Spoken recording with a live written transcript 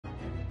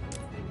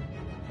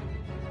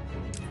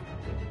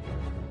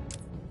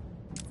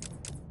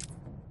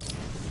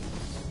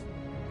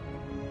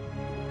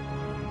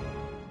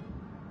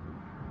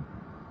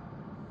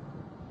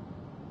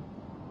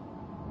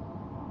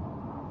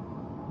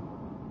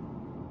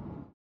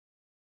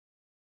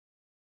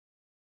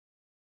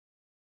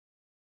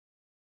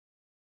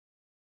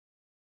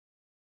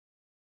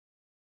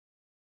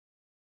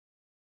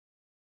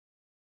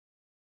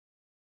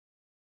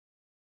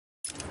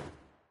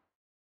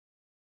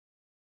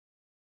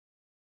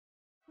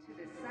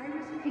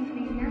Cyrus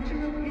Pinckney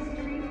Natural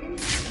History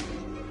Institute.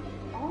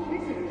 All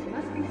visitors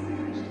must be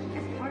searched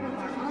as part of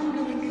our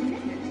ongoing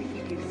commitment to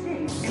keep you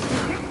safe and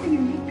protect the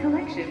unique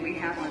collection we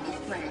have on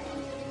display.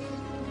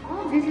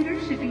 All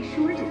visitors should be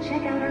sure to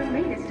check out our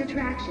latest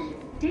attraction,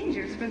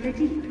 Dangers from the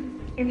Deep,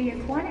 in the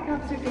Aquatic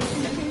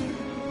Observation Center.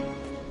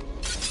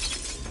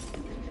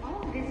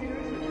 All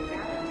visitors with a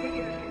valid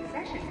ticket or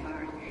concession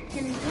card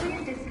can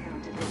enjoy a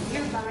discount at the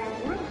nearby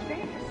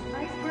world-famous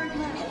Iceberg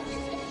Lounge.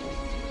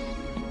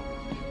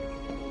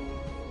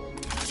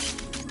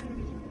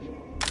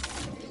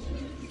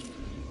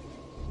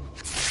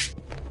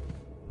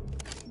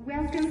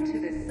 Welcome to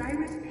the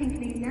Cyrus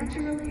Pinckney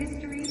Natural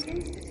History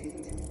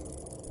Institute.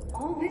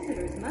 All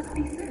visitors must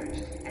be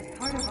searched as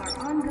part of our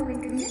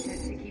ongoing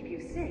commitment to keep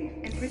you safe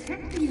and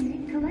protect the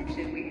unique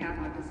collection we have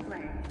on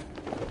display.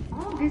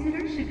 All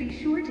visitors should be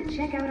sure to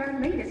check out our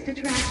latest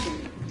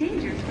attraction,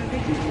 Dangers from the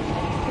Deep, a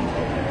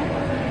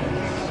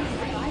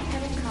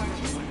bipedal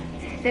carnivore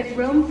that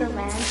roamed the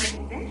land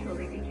and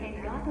eventually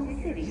became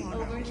Gotham City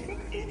over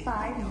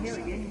 65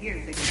 million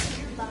years ago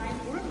by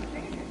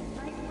world-famous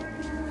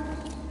Iceberg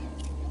Lounge.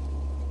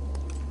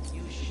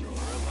 You sure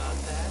about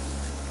that?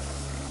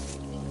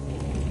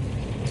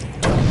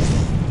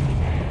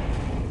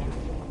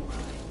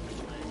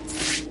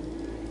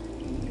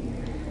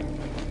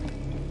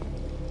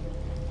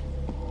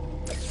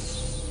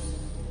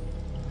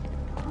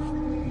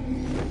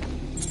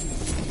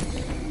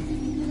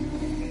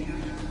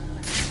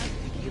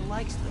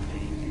 Likes the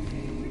thing.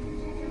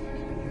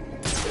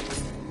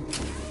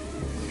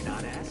 You're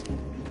not asking.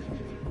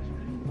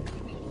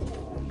 He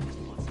just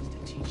wants us to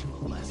teach him a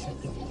lesson.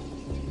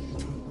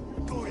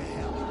 Go to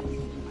hell.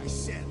 I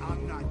said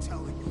I'm not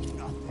telling you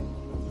nothing.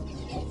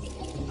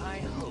 I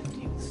hoped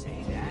you'd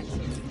say that.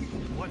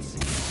 What's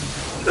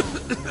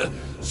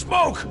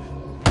Smoke!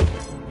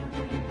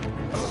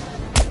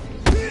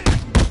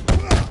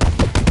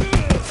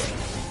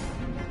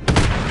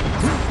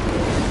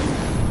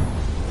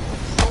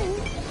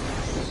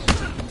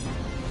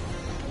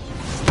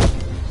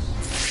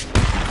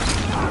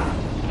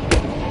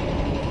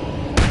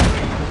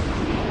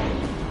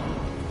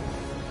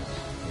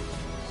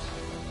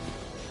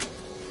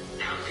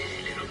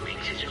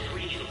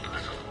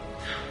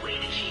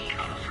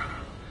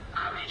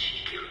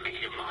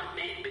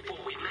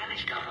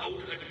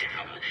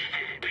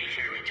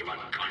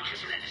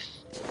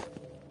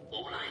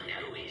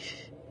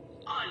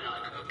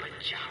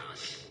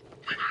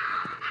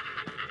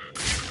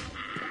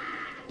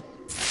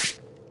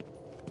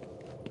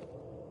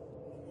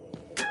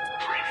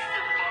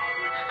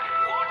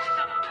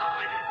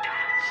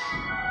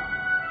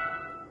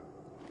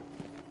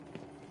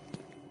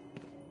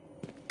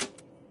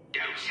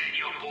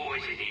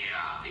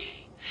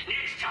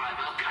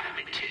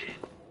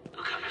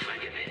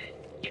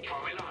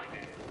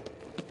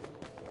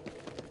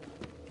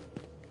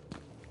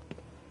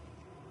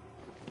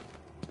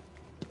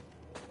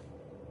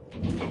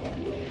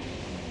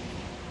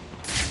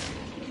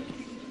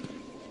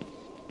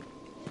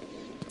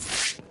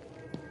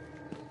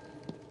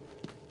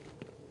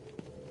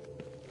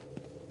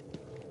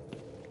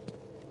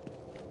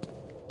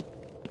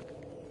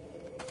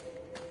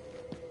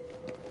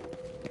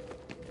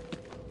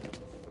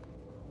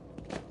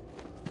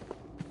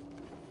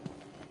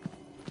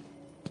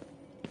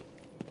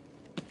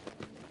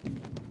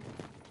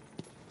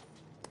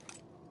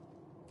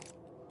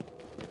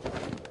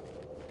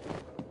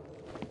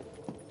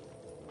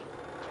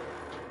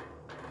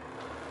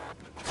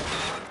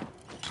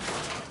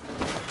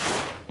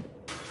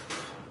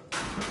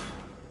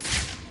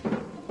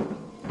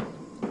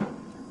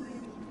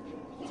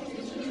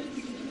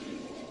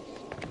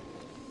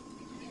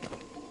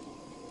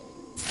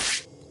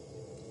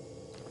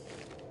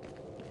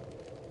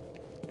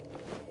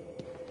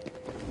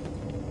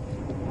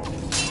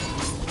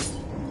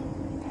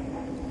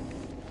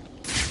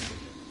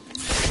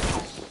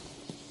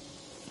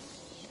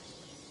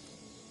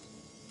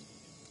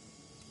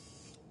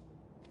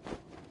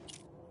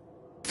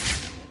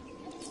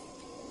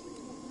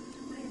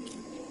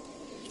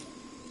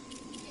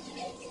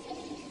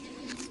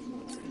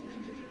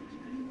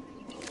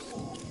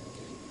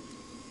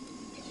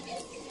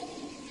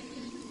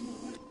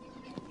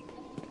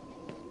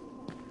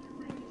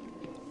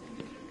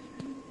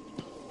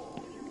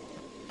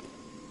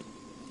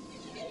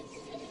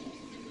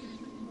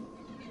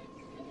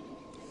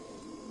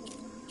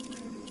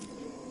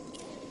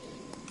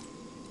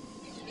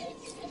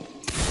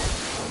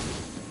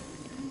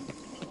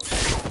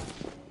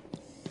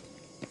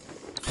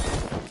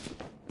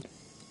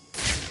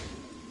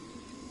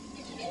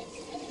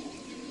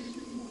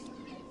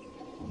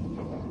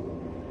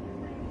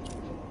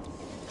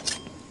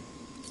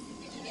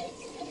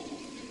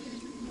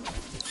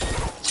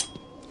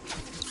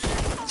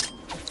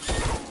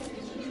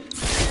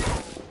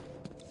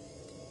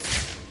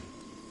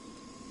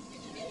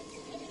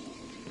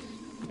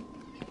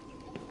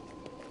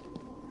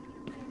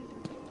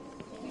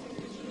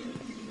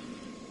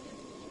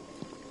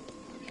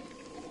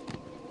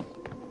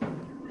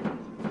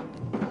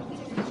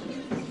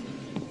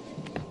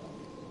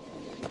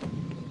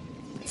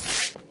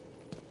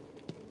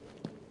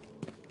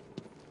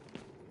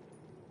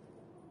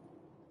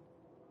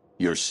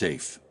 You're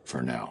safe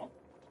for now.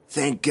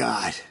 Thank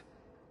God.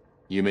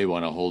 You may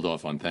want to hold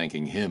off on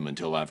thanking him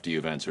until after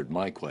you've answered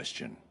my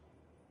question.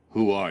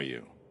 Who are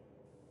you?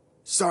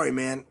 Sorry,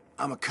 man.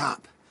 I'm a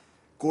cop.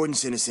 Gordon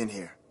sent us in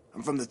here.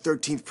 I'm from the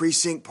 13th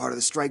Precinct, part of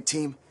the strike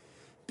team.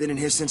 Been in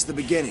here since the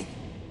beginning.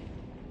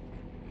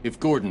 If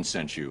Gordon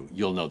sent you,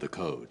 you'll know the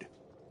code.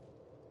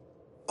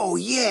 Oh,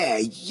 yeah.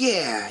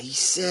 He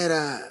said,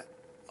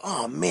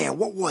 oh, man,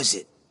 what was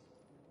it?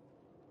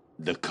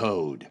 The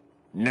code.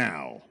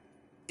 Now.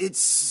 It's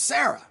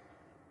Sarah.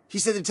 He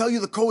said to tell you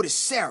the code is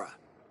Sarah.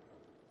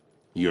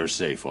 You're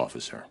safe,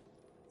 officer.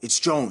 It's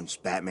Jones,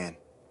 Batman.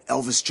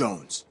 Elvis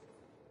Jones.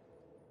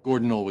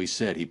 Gordon always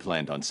said he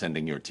planned on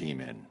sending your team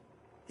in.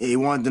 Yeah, he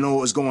wanted to know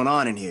what was going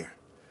on in here.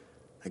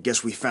 I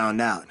guess we found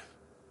out.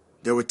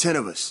 There were 10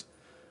 of us.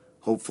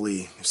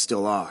 Hopefully, there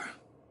still are.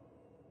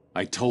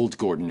 I told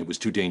Gordon it was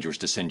too dangerous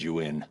to send you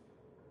in.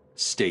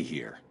 Stay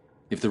here.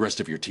 If the rest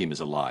of your team is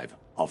alive,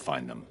 I'll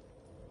find them.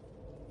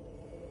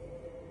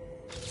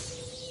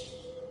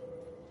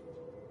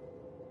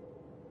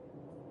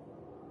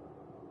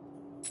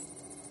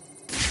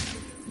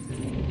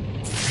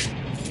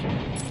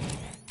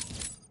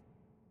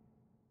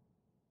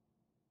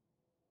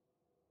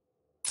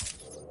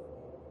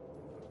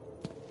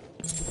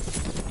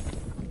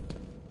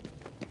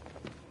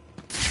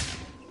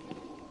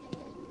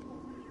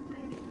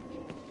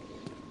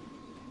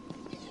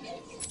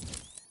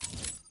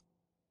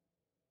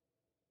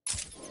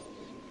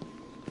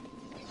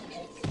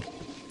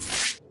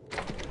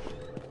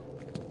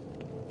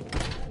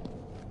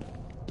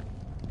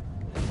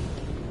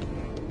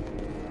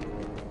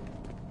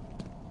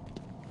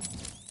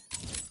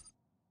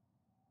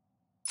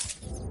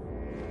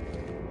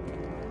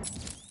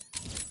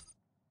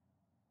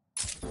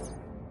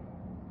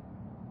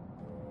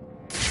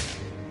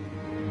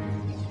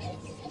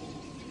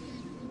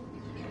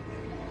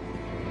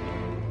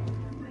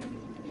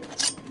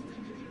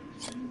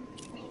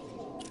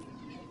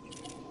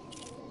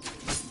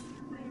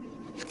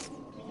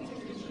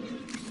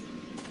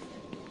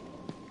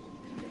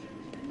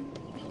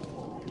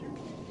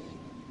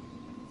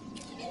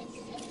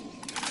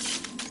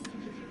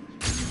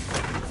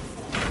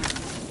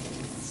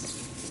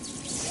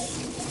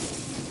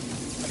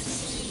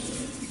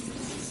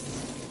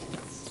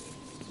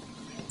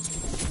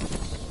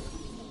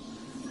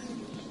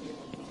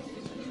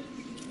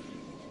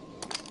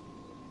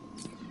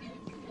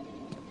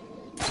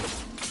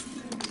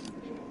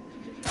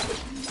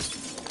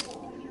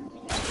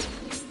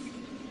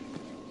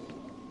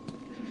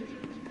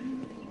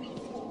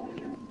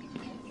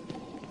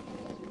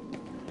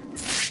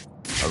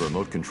 A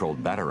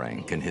remote-controlled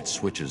batarang can hit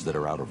switches that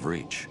are out of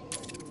reach.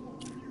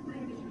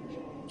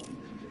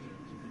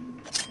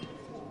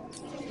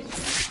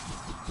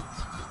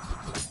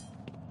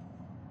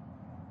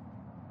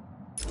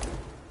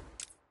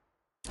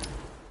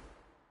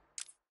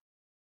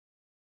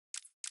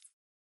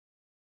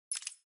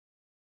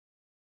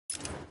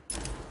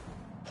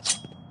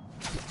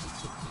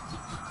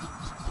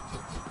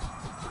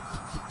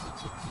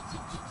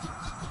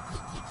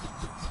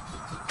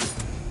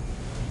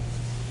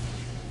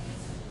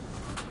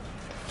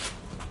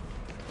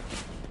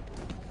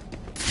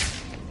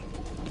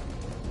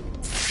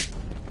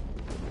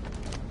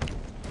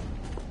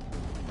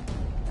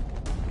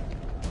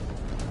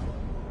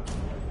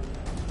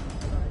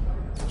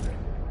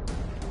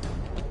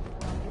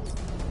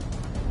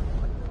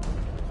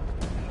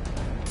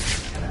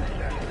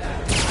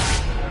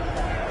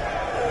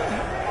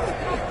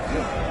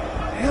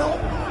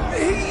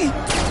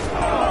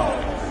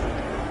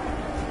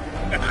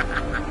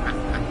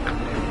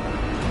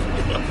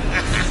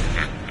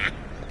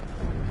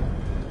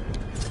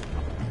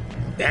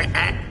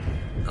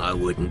 I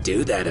wouldn't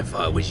do that if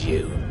I was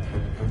you.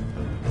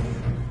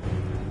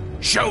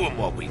 Show 'em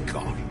what we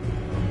got.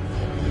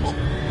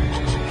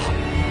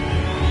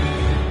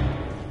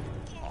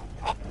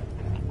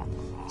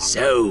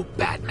 So,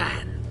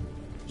 Batman,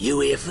 you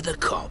here for the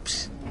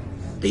cops,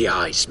 the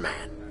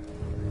Iceman,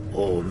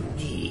 or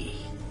me?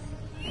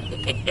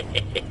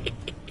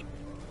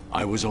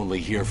 I was only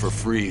here for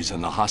Freeze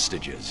and the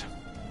hostages.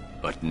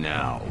 But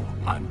now,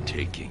 I'm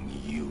taking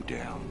you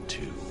down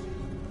too.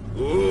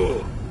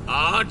 Ooh,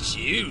 aren't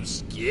you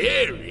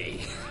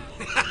scary?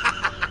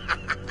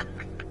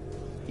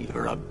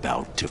 You're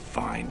about to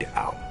find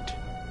out.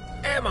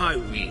 Am I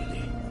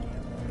really?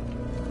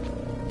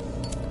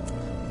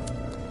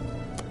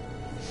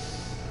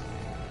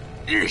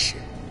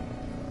 Listen,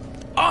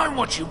 I'm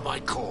what you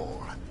might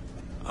call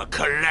a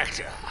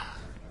collector.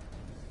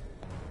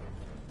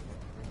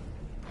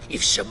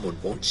 If someone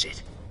wants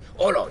it,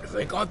 I like to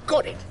think I've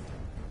got it.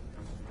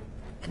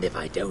 And if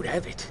I don't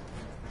have it,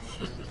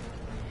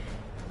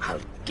 I'll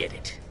get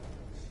it.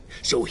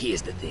 So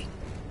here's the thing.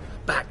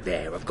 Back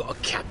there, I've got a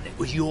cabinet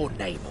with your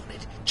name on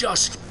it,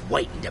 just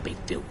waiting to be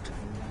filled.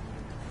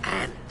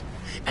 And,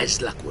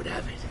 as luck would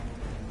have it,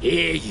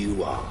 here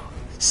you are,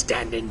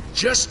 standing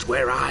just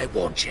where I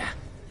want you.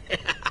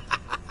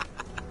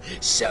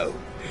 So,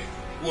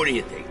 what do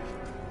you think?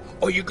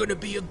 Are you gonna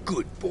be a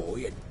good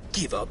boy and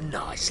give up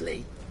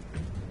nicely?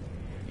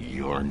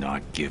 You're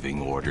not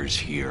giving orders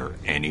here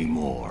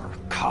anymore,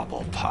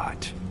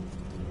 Cobblepot.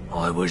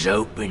 I was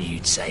hoping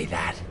you'd say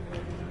that.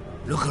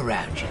 Look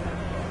around you.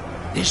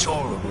 This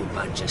horrible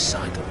bunch of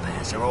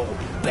psychopaths are all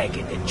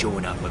begging to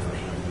join up with me.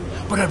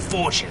 But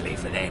unfortunately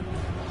for them,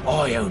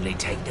 I only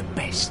take the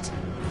best.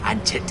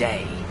 And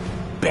today,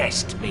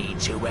 best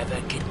means whoever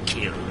can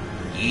kill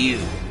you.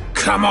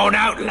 Come on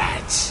out,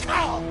 lads.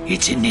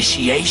 It's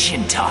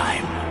initiation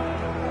time.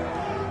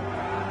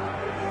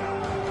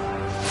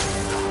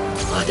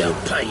 I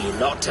don't pay you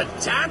lot to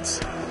dance.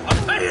 I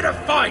pay you to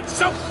fight,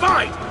 so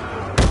fight!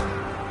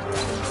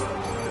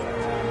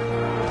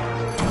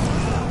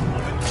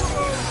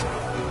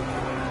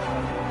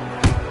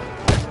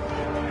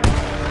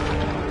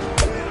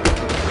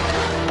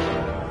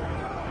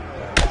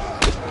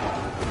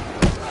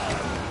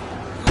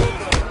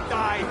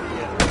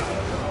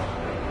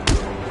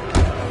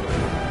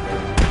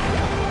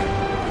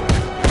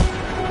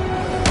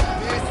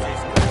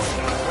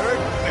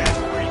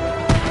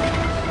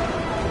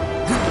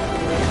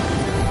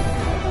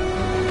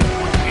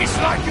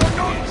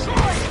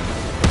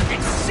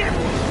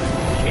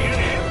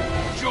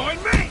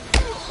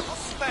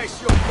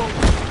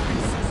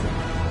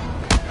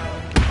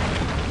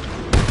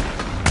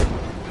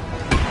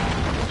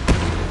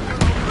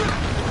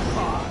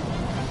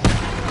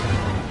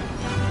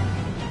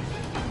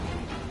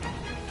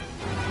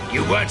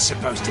 You weren't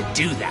supposed to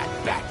do that,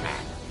 Batman.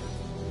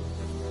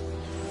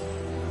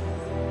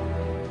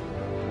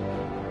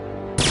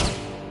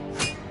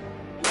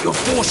 You're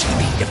forcing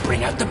me to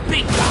bring out the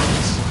big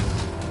guns.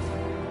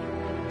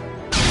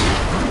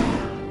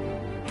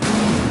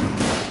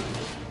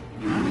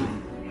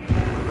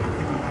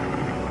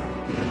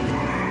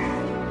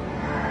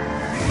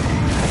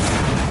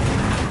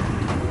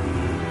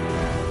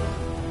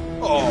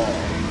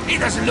 Oh, he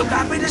doesn't look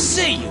happy to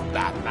see you,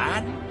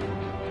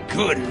 Batman.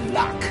 Good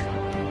luck.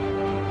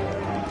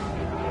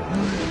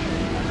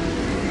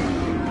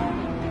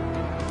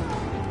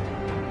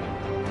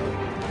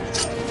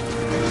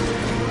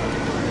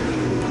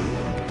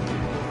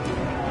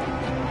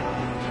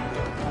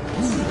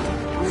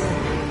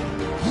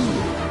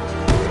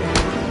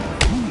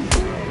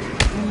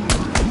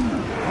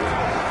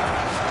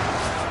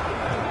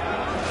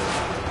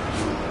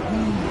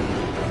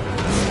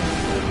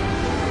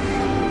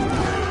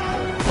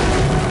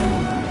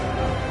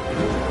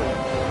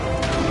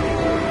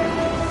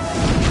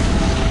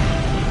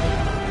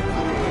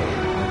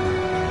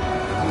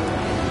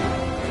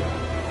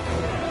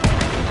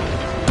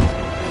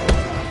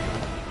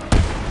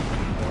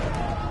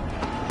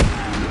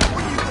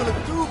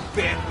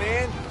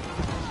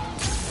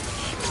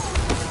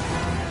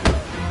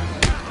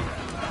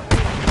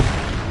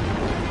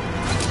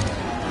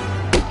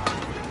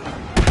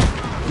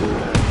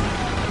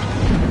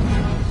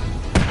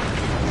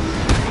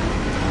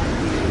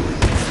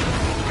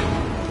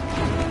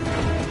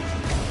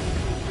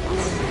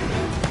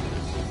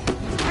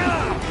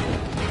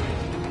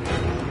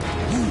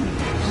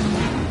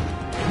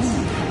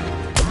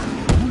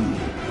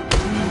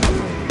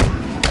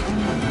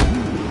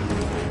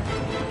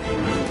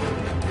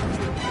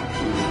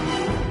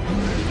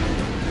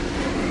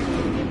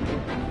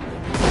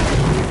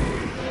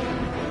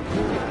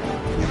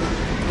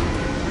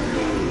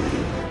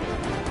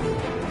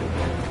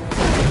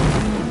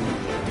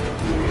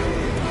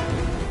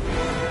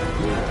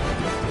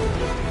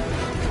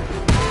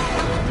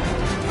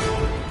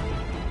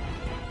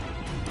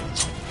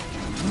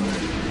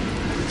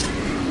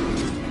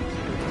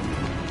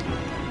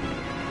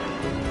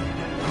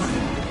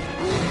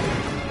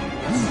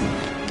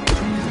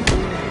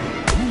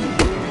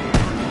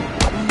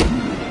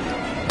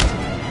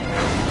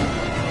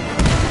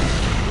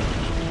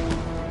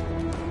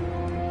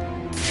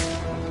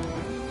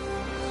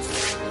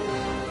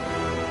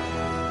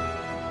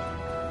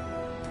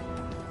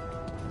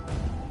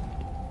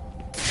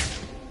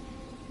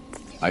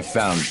 I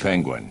found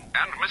Penguin.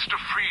 And Mr.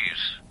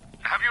 Freeze,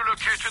 have you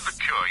located the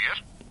cure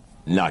yet?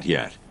 Not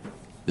yet.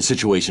 The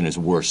situation is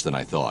worse than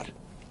I thought.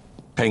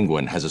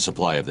 Penguin has a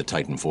supply of the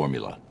Titan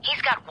formula.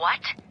 He's got what?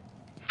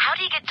 How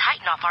do you get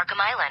Titan off Arkham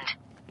Island?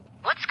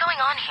 What's going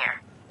on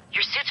here?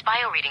 Your suit's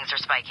bio readings are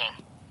spiking.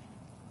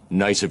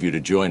 Nice of you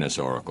to join us,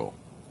 Oracle.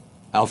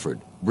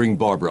 Alfred, bring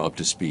Barbara up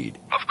to speed.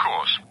 Of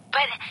course.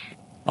 But...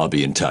 I'll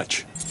be in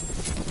touch.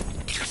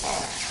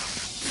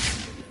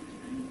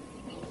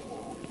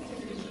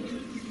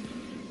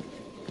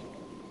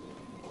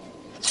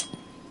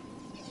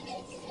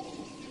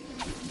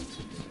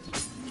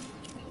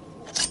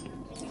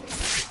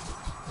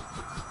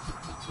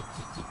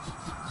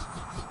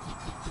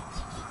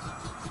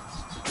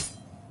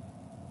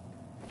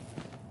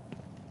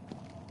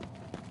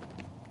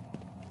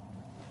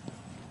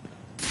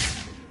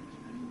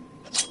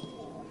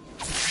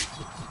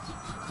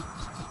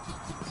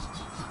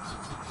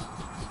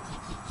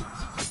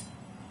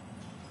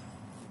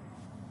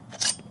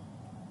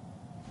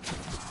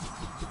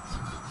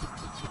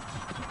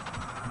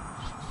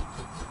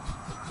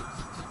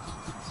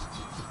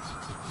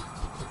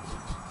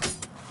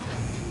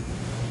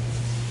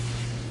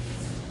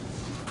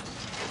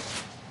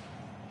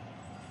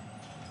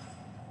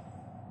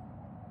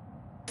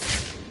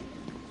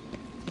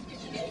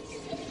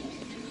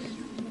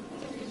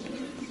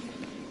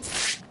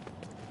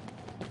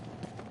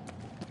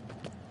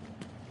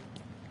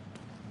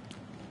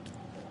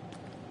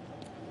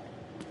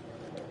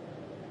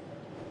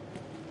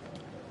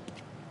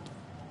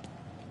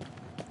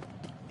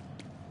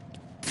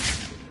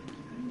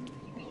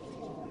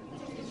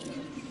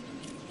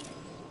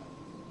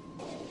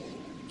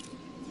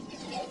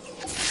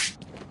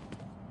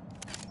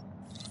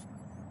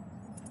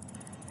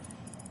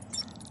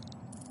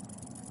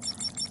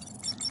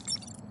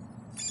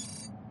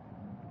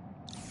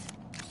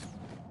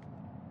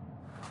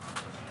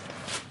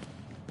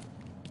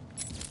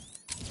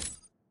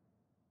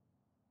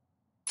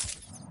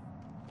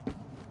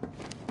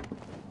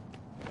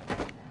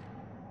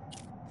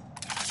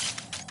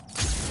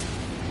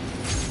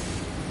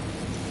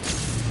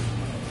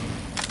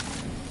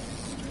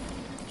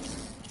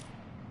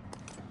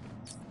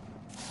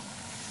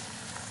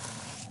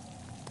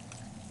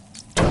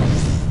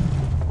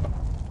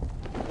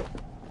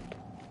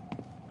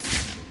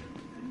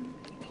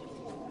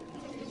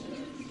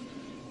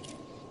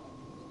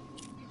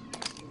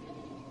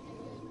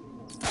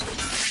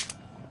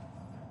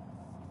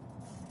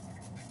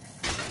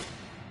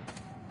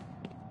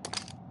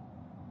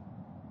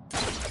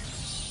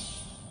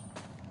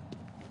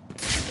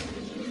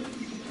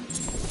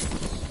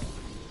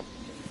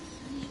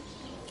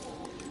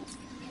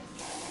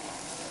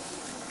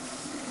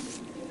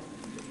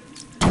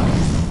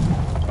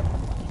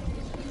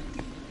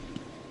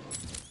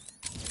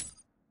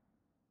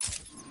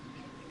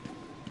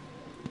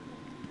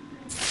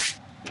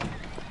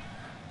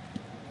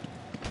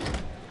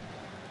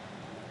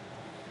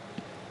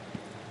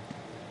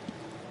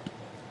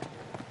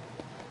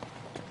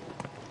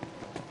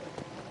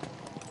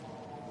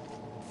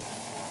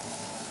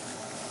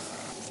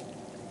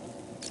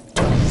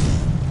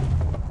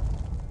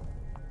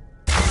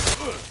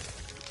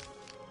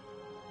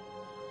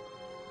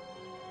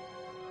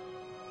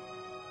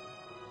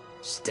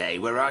 stay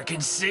where I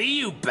can see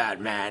you,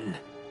 Batman.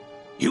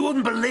 You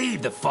wouldn't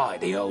believe the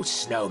fight the old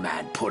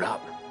snowman put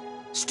up.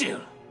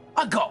 Still,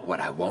 I got what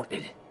I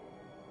wanted.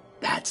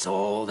 That's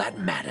all that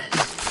matters.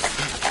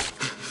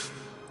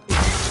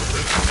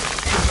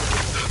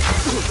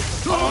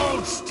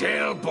 Hold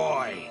still,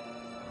 boy.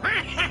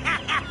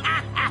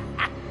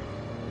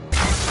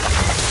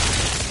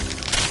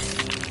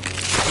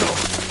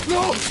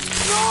 No!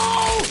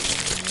 No!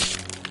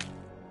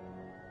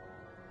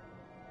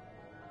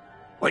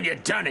 When you're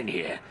done in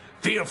here,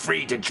 feel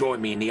free to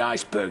join me in the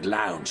Iceberg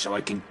Lounge so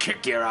I can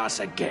kick your ass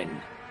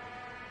again.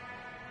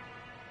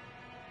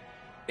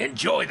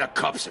 Enjoy the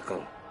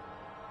copsicle.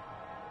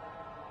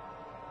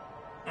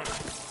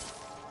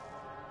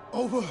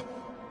 Over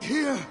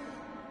here,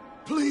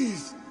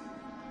 please.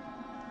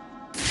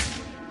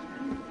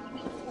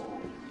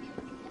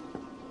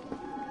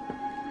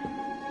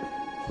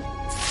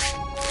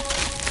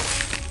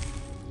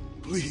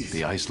 Please.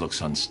 The ice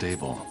looks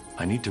unstable.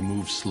 I need to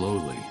move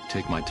slowly.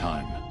 Take my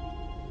time.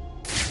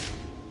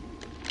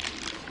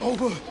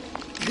 Over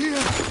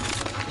here,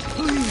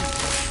 please.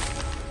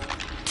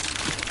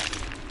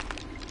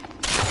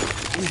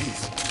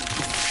 Please.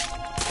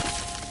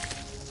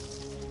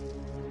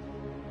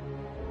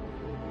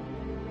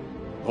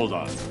 Hold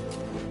on.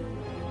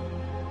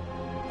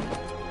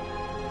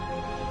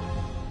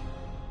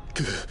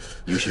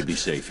 You should be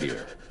safe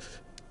here.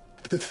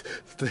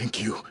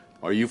 Thank you.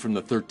 Are you from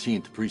the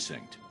 13th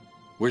precinct?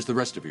 Where's the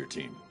rest of your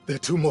team? There are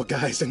 2 more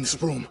guys in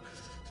this room.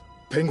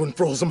 Penguin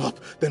froze them up,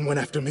 then went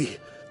after me.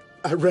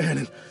 I ran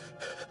and...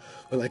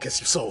 well, I guess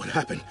you saw what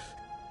happened.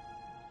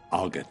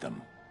 I'll get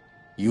them.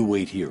 You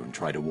wait here and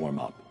try to warm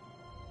up.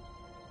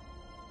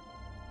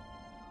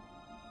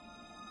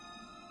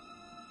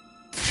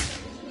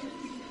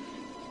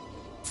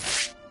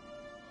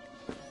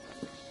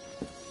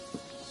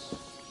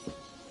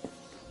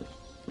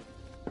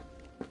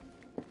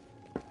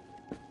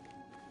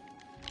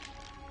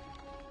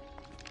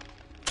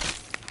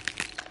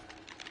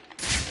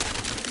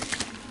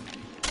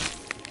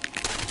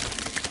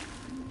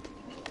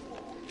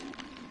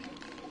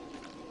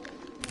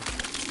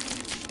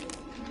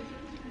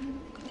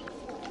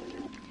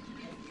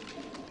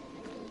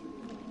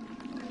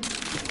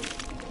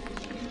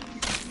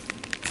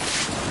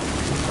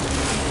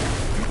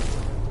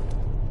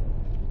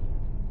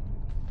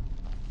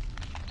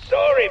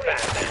 Sorry,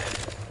 Batman.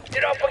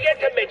 Did I forget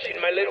to mention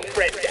my little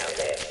friend down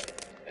there?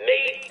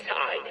 Me,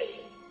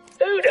 Tiny.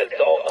 Who'd have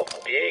thought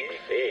a big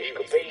fish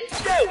could be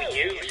so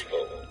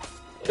useful?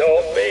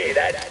 Not me,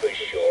 that's for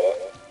sure.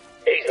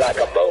 He's like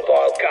a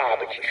mobile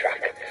garbage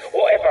truck.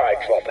 Whatever I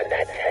drop in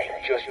that tank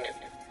just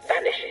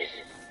vanishes.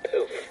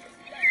 Poof.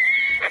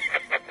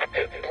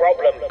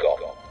 Problem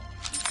gone.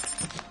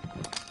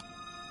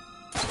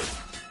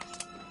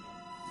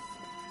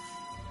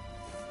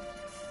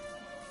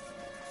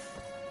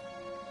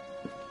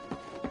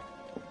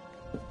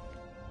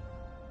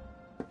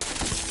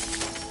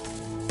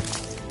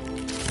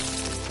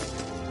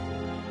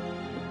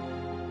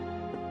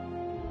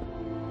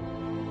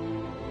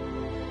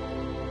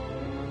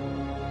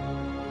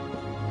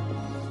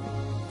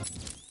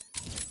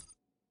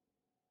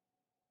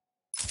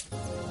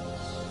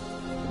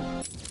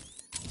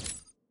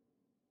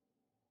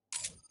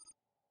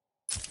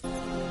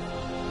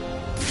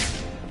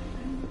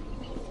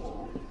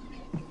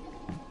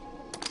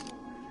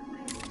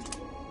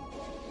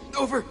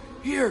 Over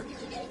here.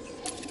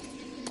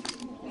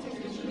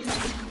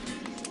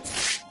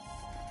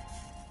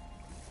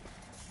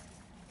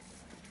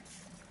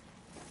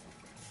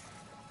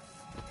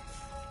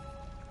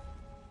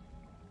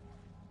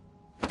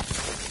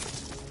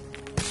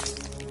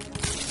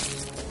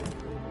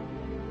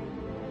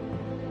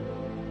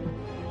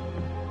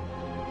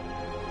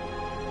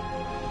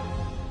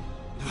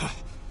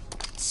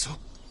 It's so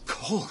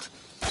cold.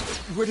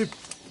 Where did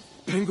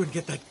Penguin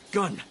get that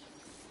gun?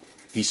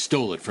 He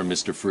stole it from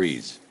Mr.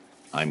 Freeze.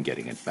 I'm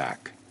getting it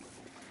back.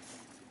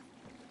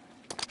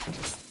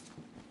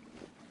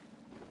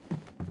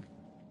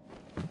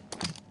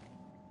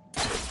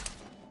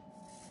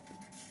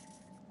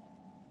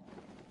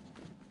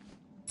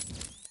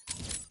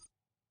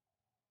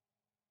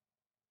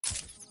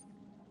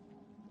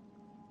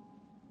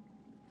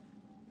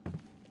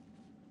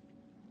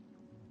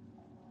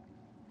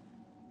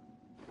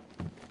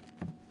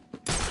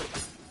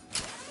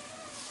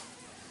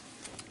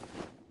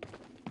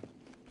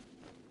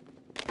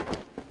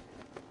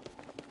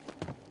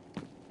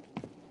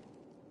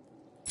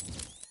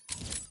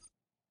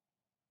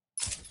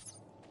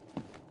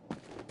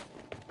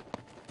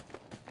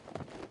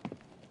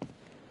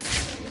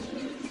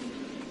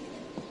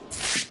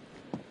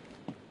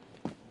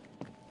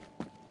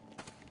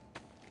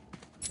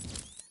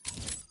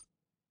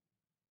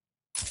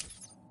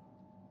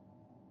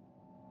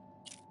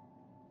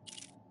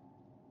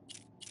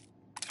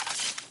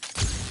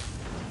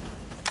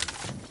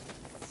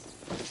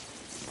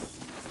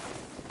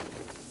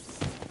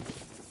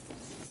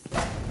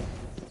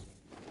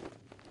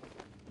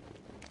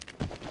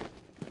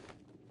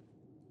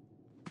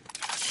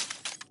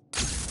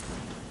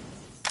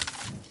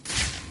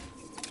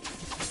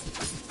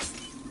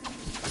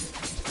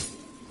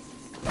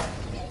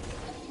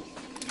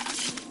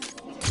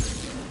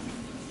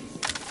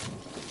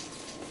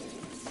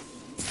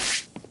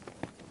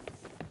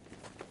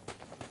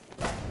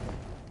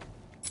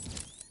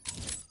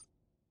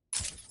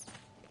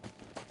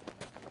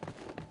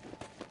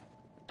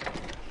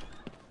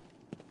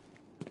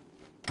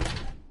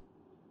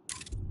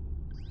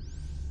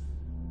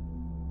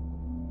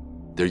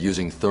 They're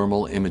using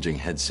thermal imaging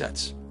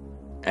headsets.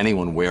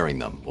 Anyone wearing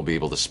them will be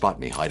able to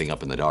spot me hiding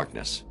up in the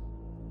darkness.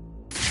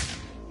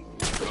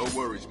 No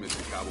worries,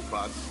 Mr.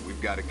 Cobblepot.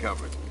 We've got it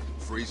covered.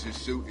 Freeze's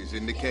suit is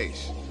in the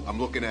case.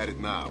 I'm looking at it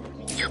now.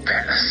 You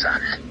better,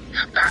 son.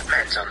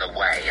 Batman's on the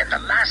way, and the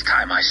last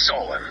time I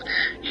saw him,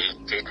 he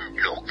didn't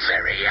look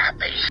very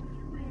happy.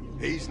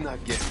 He's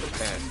not getting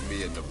past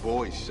me and the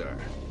boys, sir.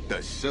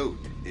 The suit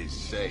is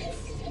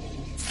safe.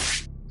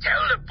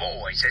 Tell the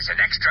boys there's an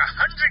extra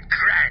 100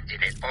 grand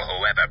in it for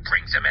whoever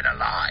brings him in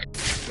alive.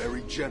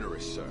 Very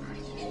generous, sir.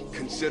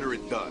 Consider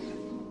it done.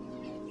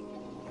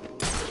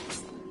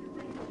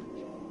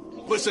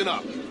 Listen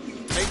up.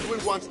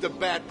 Penguin wants the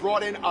Bat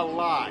brought in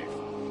alive.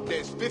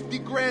 There's 50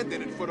 grand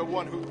in it for the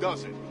one who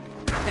does it.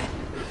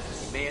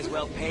 You may as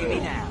well pay me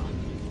now.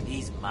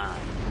 He's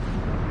mine.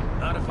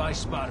 Not if I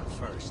spot him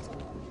first.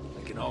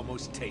 I can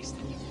almost taste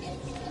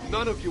it.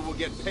 None of you will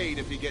get paid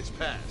if he gets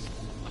past.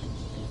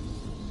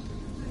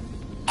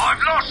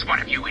 I've lost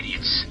one of you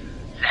idiots.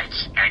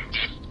 Let's end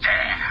it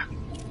there.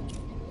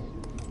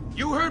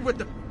 You heard what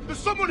the... There's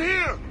someone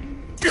here!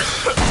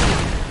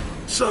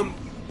 Some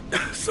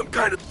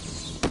kind of...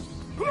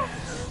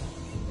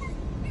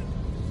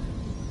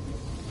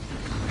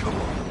 Come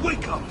on,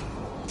 wake up!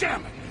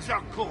 Damn it, he's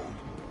out cold.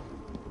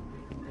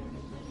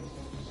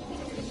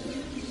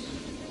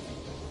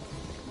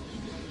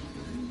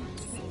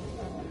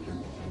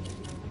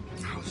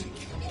 How's he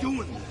keep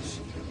doing this?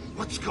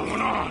 What's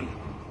going on?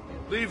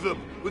 Leave him.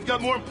 We've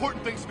got more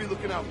important things to be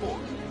looking out for.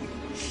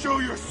 Show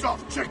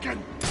yourself,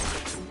 chicken!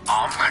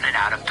 I'm running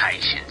out of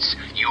patience.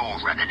 You're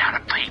running out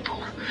of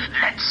people.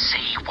 Let's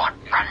see what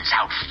runs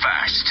out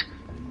first.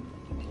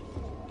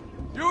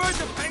 You heard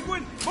the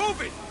Penguin?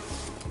 Move it!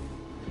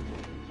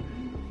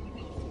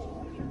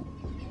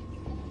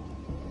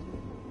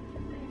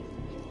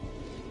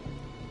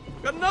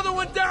 Got another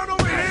one down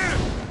over here!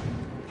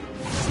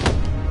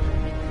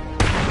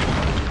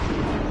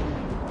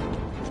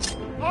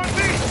 On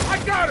me!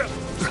 I got him!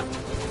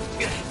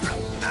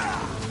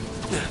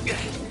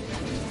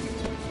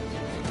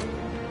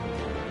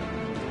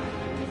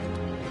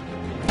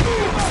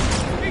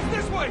 He's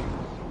this way!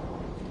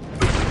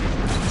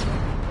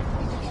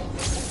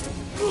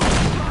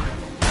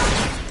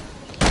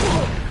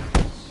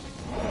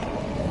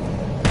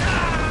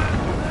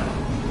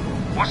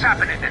 What's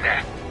happening in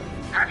there?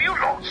 Have you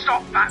lot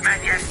stopped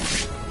Batman yet?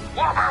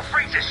 What about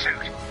Freeze's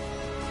suit?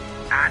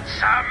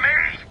 Answer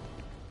me!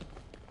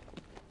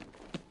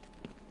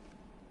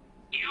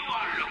 You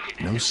are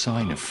looking... No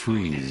sign of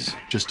Freeze,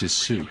 just his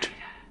suit.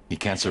 He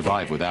can't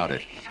survive without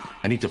it.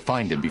 I need to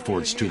find him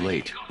before it's too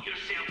late.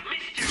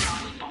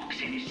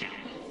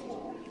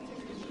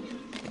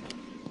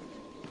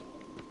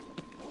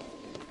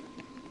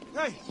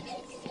 Hey,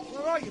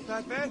 where are you,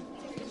 Batman?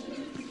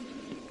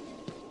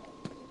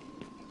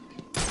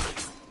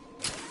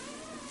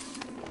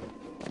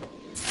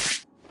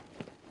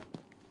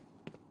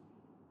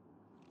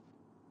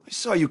 I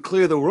saw you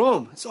clear the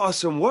room. It's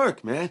awesome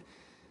work, man.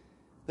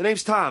 The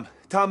name's Tom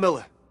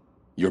Miller.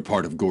 You're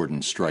part of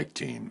Gordon's strike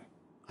team.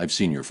 I've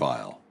seen your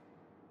file.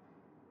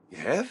 You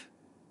have?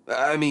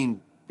 I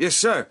mean, yes,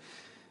 sir.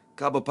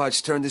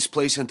 Cobblepot's turned this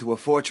place into a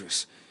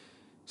fortress.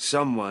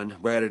 Someone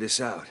ratted us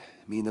out.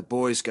 Me and the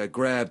boys got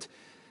grabbed,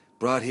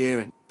 brought here,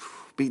 and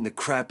beaten the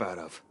crap out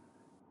of.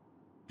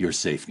 You're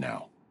safe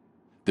now.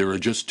 There are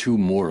just 2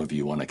 more of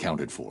you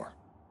unaccounted for.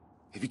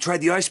 Have you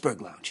tried the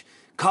Iceberg Lounge?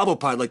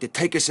 Cobblepot'd like to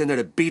take us in there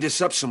to beat us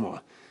up some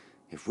more.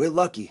 If we're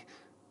lucky,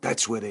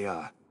 that's where they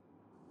are.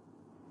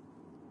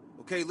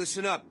 Okay,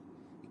 listen up.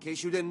 In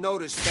case you didn't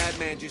notice,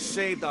 Batman just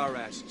saved our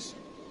asses.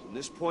 From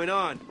this point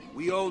on,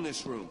 we own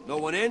this room. No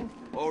one in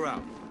or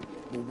out.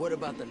 Well, what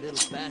about the little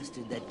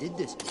bastard that did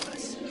this to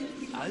us?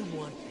 I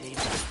want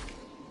payback.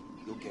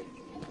 You'll get it.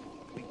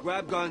 We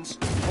grab guns,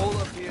 hold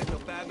up here until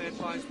Batman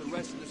finds the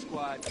rest of the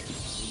squad, and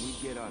we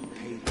get our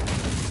payback.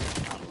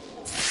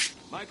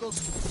 Michaels,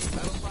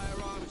 settle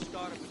firearm and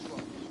start a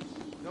patrol.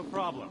 No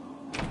problem.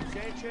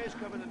 Sanchez,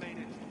 cover the main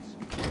entrance.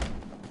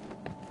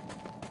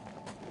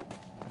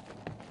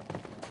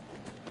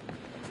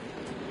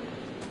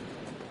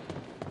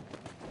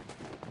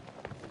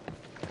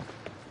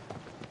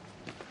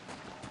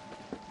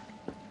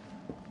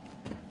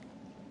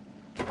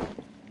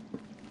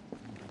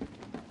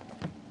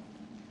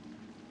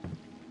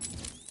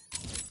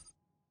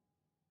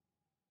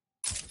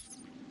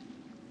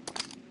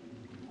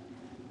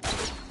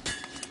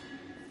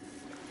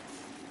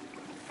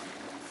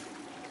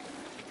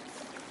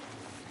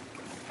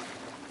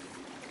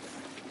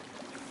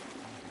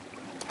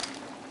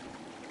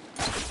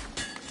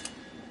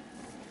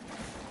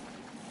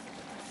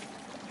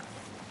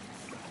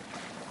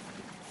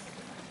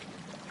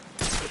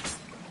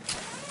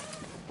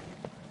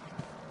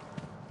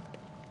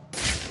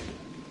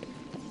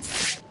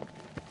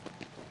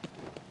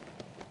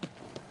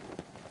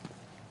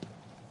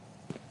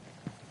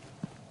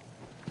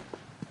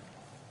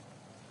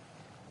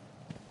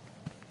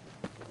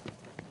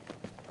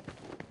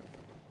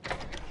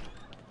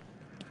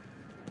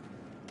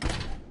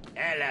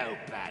 Hello,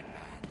 Batman.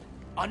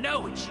 I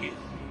know it's you.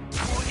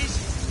 What is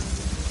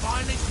it?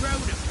 finally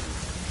grown him.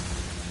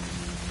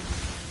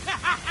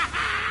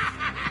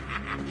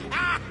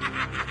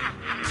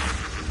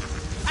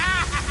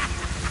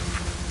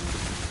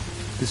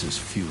 This is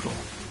futile.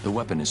 The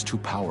weapon is too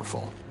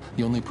powerful.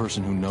 The only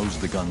person who knows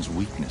the gun's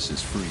weakness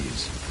is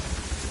Freeze.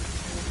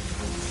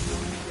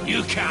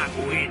 You can't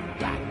win,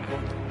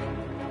 Batman.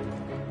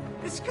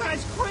 This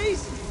guy's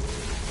crazy.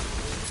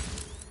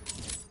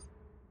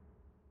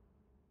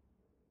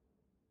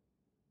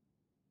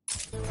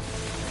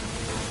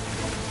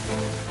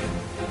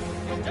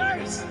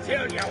 Stay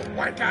still, you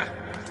wanker!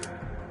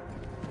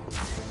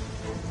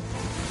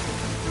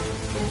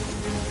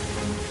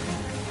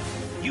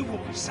 You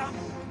want some?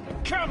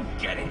 Come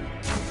get it!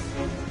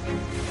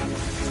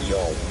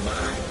 You're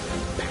mine,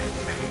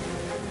 Batman.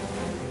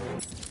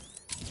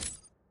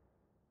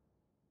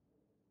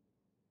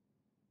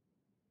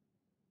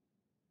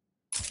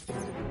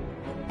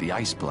 The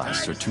ice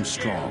blasts are too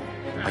strong.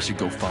 I should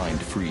go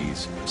find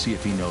Freeze, see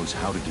if he knows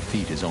how to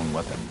defeat his own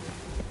weapon.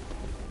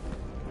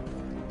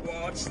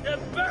 What's the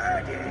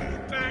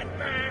verdict,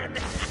 Batman?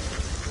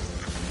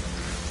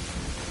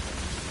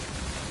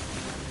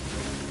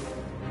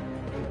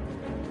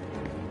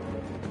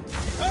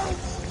 Hold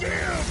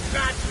still,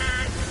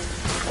 Batman!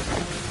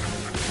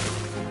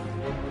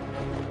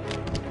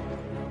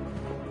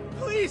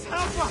 Please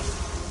help us!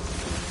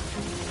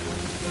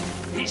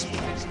 This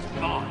place is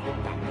mine,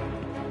 Batman.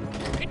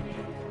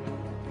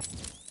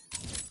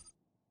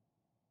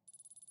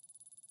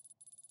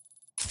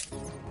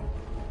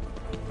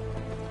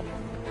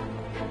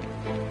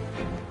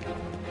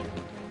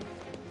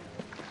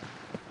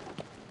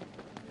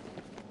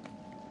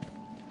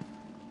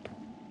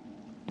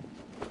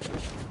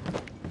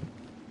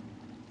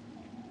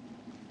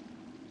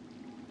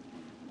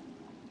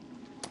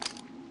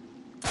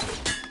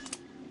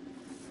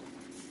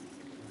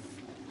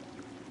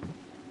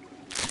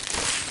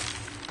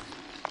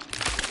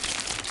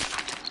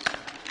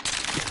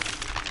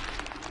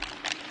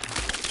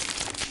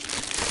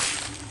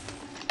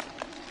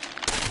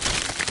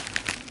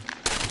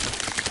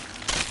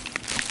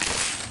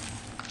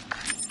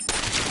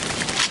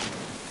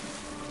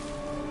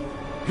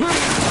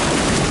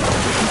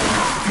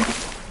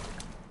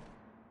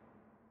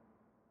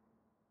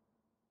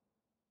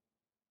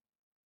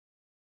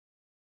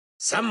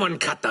 Someone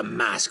cut the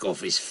mask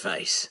off his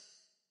face.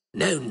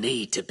 No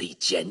need to be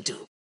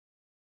gentle.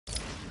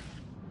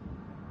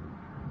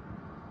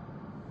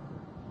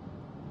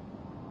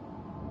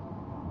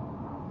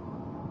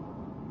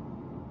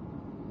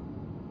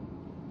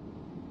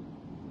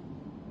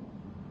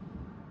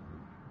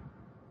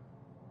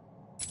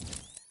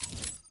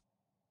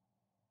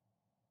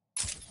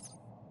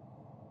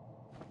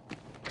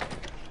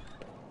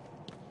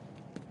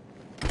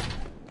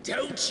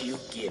 Don't you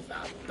give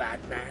up,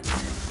 Batman.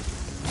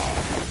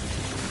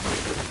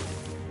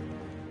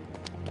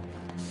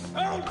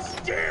 Hold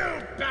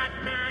still,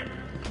 Batman!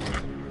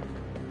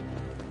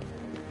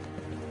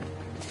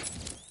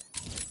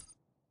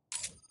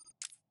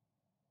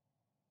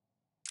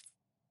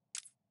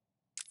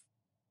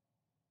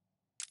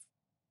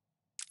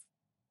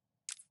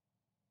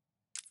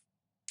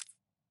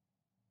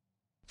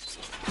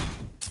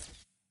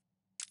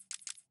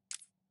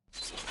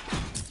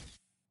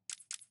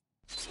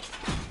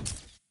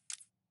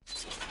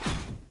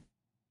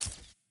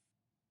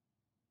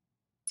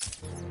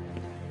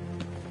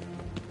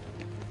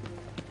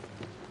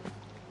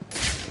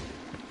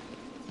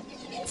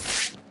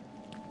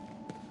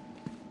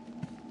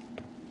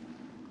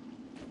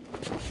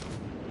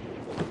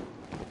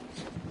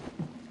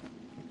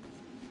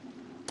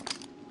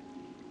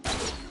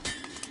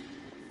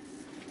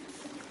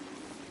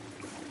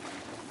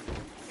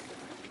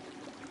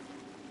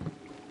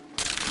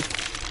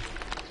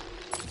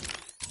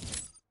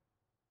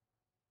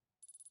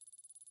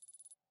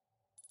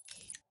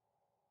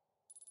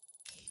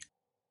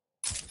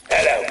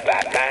 Hello,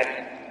 Batman.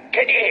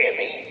 Can you hear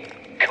me?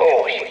 Of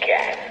course you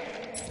can.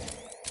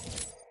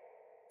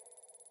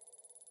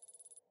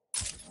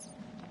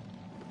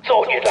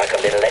 Thought you'd like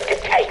a little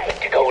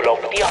entertainment to go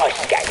along with the ice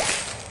skate.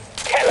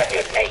 Tell him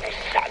your name,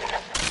 son.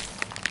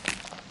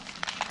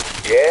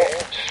 Yeah?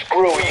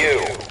 Screw you.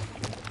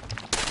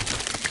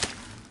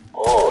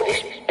 Oh,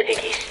 this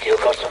piggy's still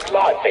got some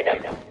life in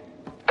him.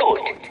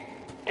 Good.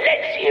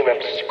 Let's hear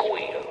him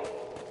squeal.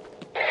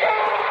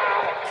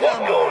 What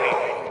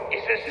noise?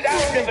 It's the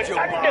sound of an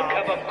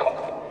undercover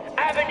cop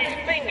having his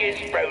fingers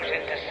frozen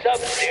to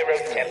sub-zero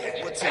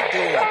temperature. What's he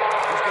doing? He's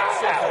got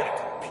stuff on a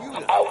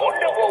computer. I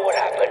wonder what would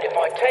happen if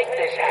I take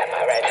this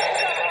hammer and...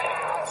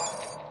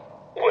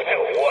 Well,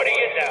 what do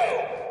you know?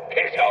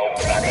 His whole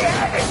bloody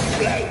head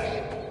explodes.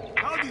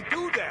 How'd you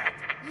do that?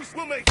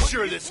 We'll make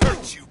sure this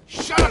hurts you.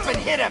 Shut up and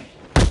hit him!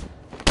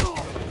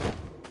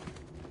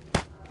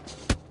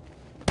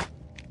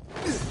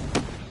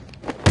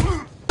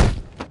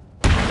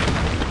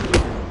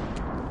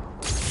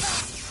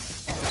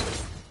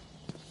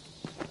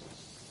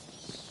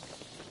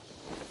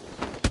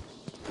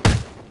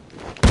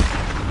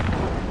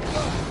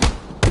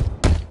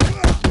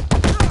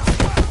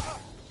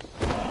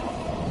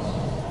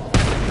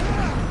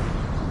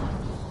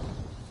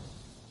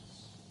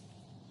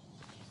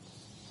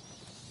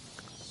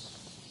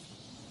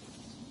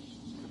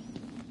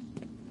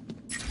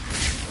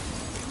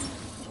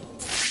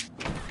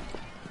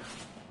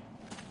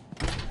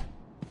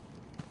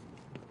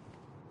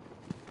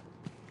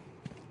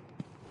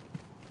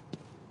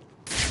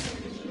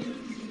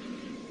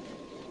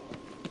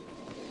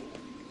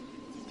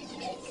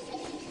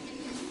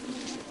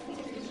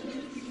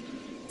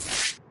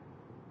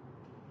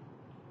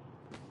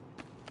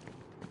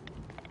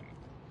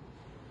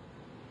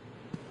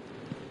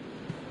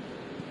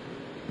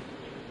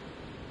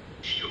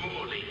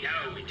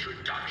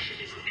 introduction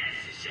is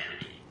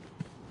necessary.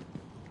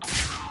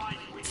 Arrive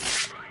when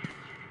you're ready.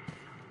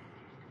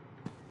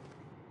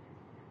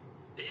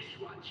 This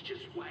one's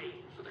just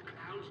waiting for the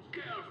clown's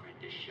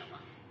girlfriend to show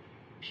up.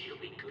 She'll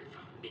be good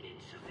for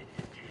minutes of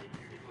entertainment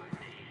before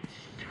they get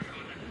stuck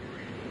on the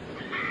grid.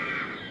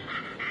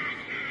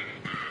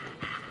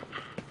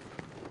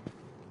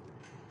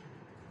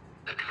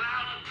 The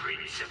Clown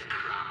Prince of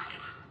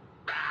Crime.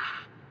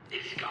 Ah,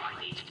 this guy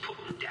needs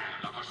putting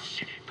down like a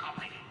sick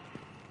puppy.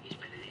 He's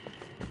been in.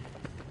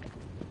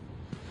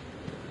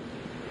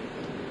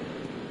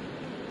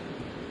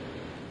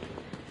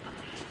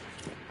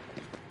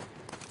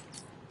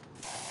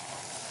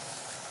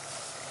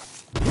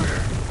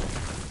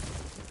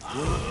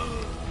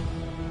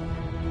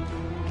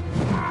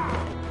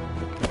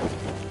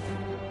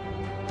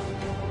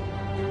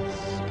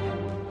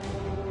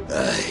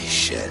 I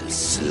shall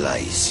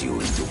slice you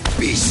into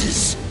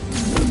pieces,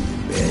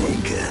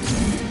 American.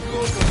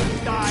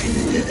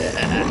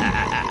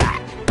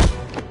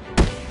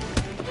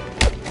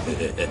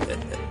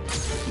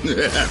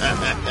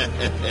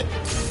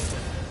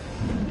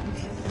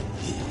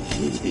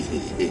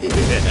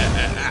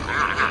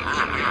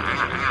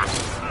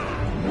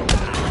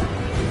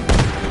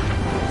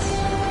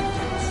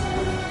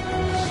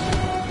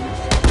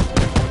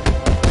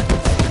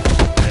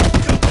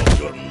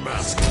 Your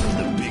mask from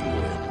the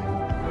penguin.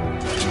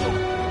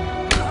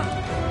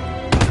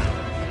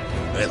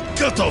 I'll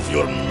cut off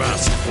your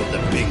mask for the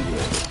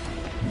penguin.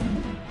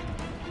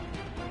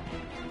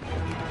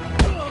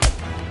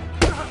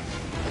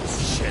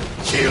 Shall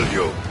kill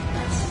you.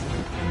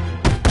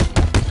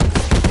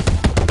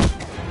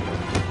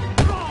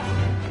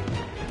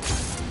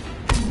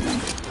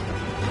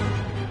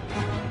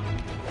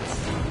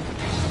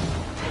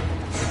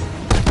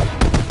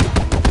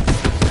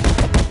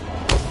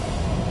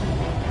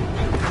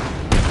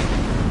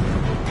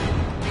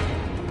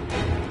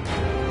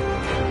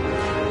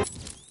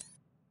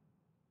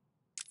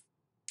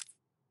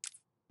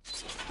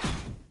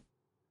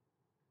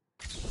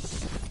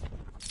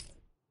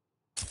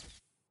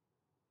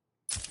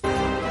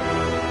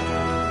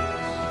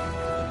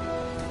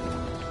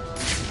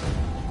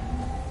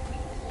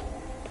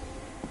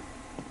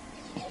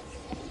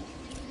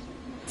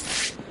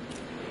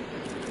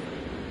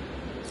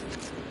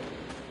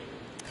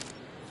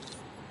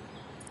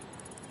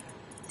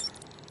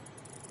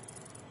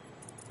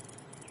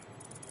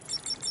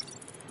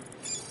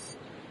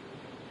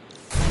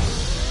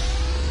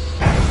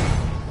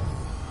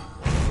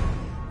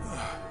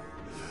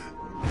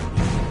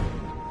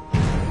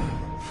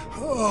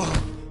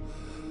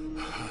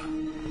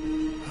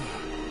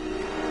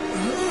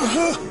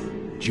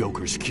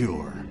 Joker's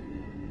cure.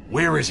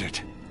 Where is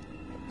it?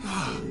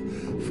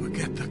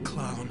 Forget the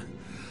clown.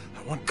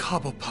 I want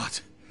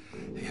Cobblepot.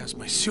 He has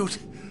my suit,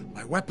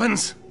 my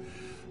weapons.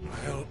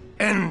 I'll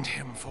end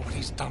him for what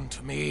he's done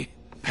to me.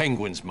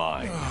 Penguin's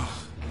mine.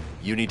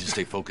 You need to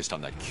stay focused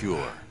on that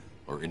cure,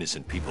 or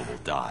innocent people will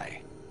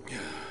die.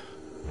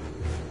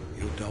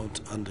 You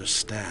don't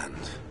understand.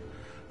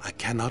 I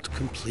cannot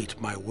complete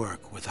my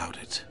work without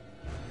it.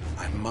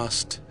 I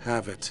must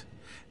have it.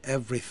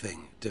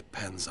 Everything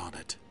depends on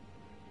it.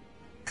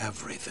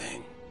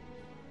 Everything.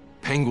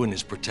 Penguin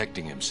is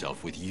protecting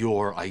himself with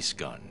your ice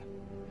gun.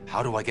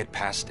 How do I get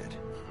past it?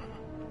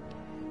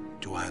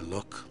 Do I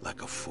look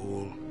like a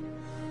fool?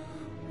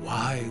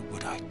 Why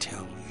would I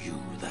tell you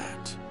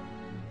that?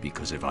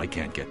 Because if I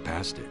can't get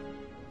past it,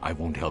 I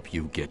won't help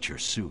you get your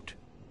suit.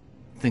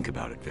 Think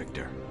about it,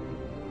 Victor.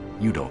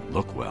 You don't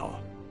look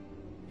well.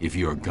 If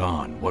you're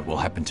gone, what will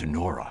happen to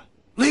Nora?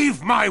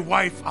 Leave my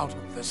wife out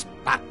of this,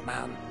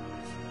 Batman.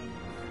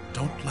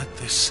 Don't let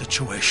this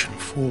situation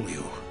fool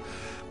you.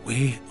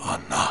 We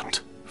are not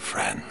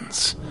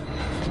friends.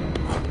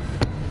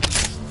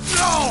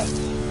 No!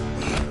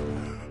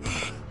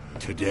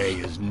 Today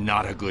is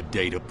not a good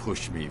day to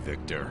push me,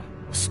 Victor.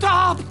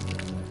 Stop!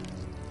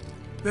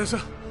 There's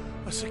a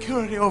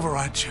security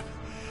override chip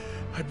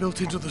I built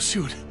into the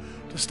suit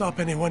to stop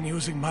anyone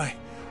using my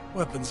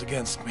weapons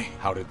against me.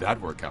 How did that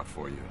work out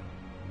for you?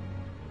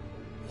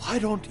 Why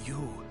don't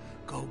you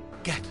go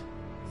get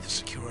the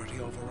security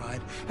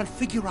override and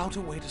figure out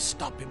a way to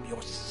stop him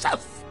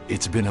yourself?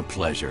 It's been a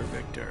pleasure,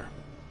 Victor.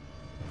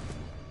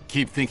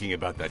 Keep thinking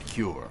about that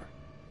cure.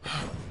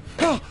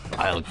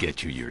 I'll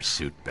get you your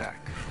suit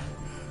back.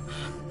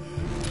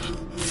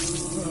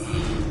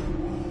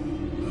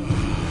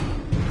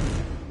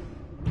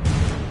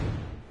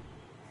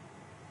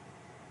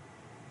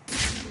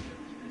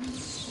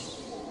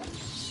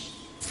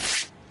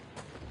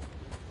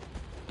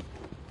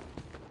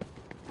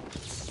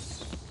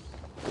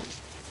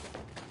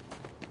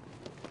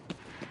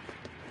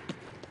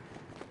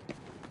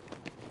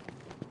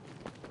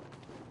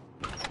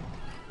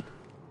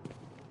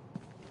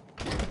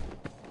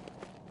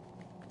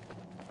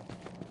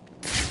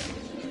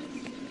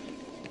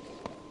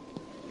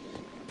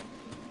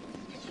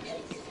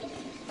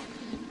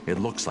 It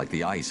looks like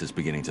the ice is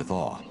beginning to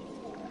thaw.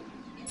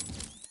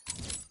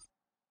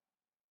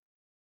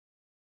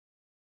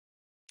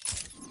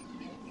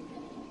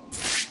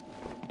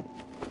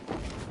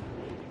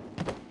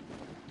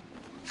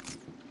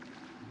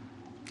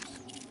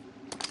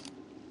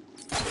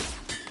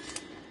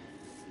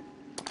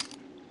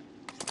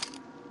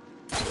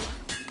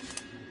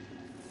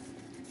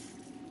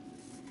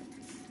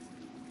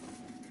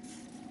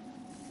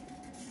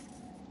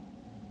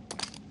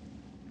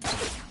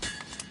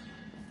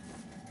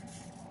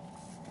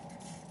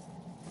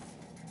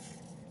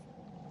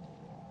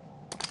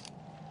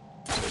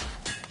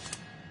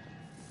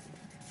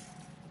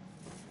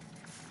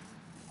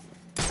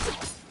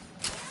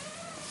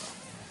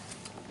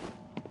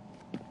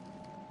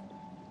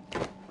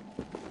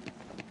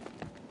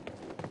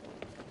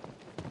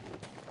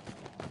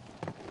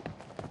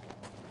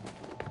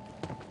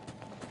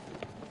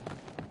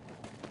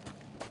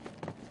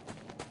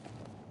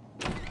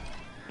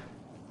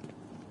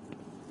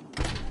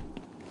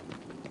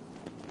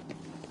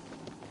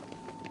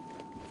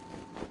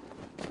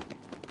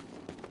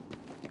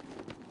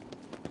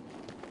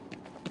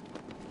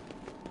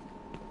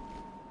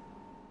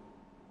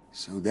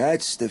 So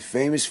that's the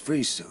famous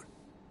freeze suit.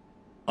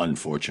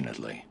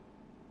 Unfortunately.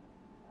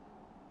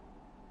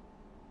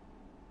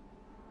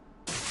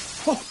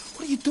 Oh, what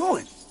are you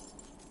doing?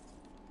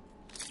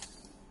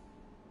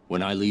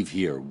 When I leave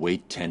here,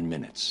 wait 10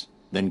 minutes.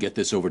 Then get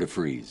this over to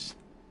Freeze.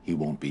 He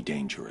won't be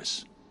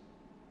dangerous.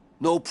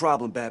 No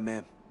problem,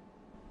 Batman.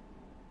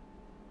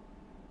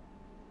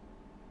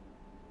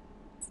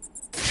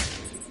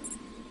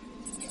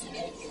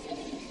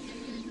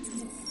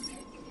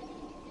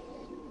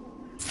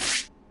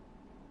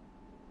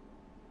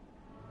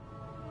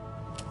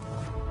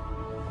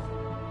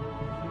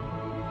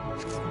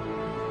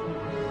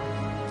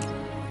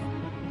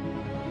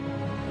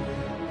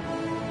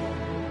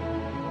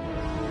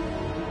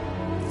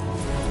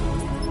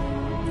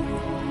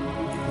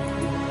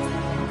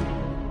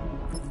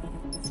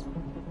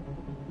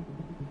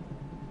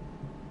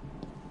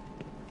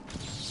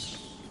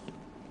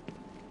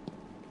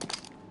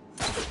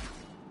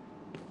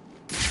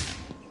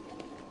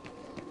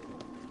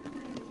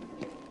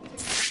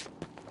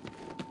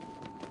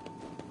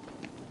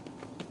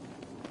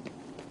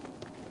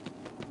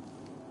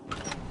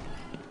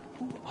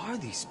 Are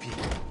these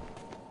people?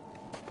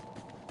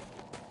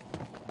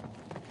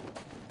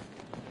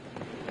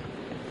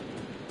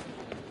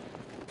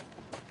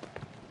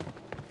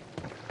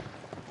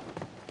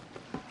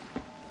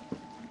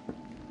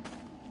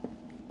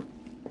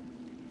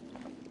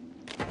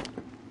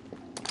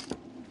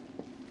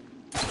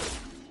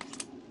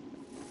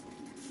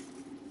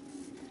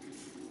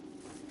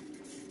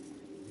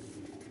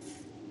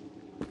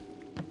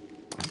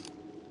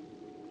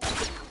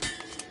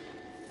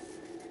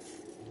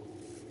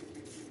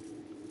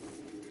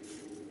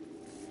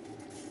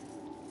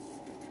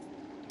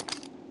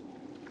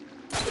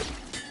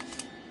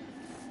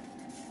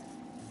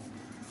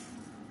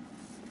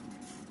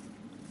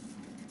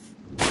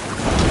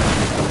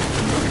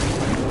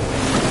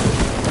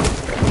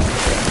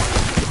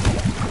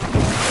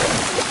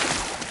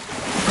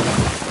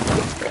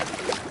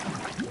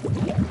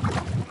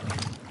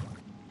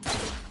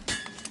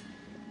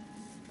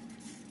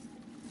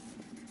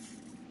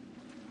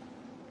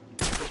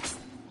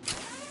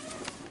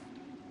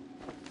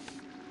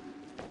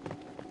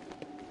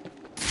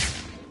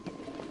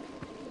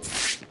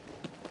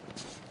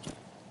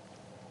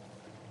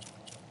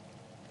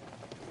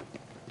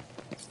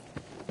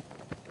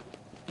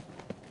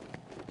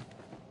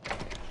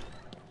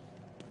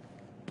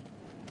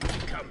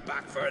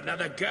 Back for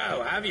another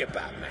go, have you,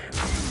 Batman?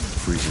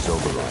 Freeze's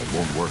override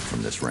won't work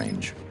from this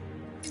range.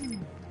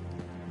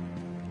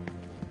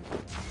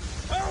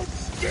 Hold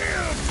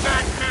still,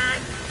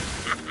 Batman!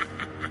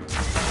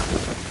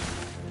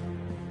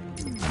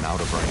 I'm out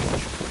of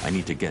range. I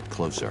need to get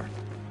closer.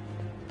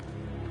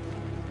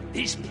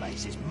 This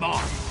place is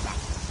mine,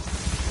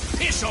 Batman.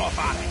 Piss off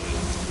out of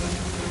here!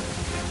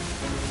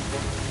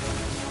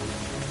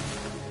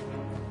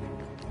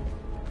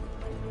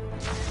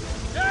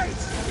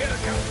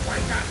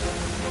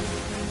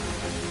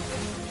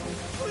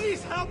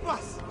 Please help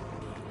us!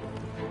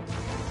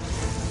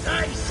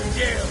 Stay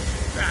still,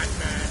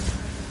 Batman!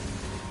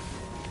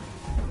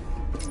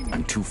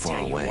 I'm too far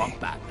Tell you away. what,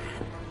 Batman.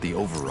 The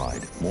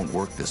override won't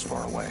work this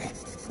far away.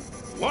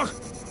 What?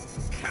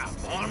 Come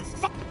on,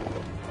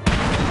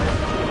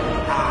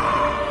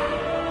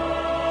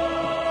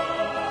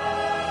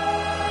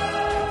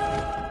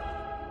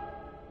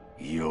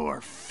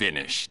 You're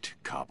finished,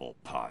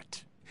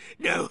 Cobblepot.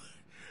 No,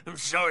 I'm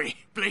sorry.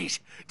 Please,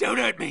 don't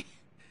hurt me.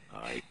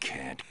 I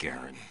can't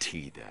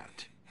guarantee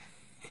that.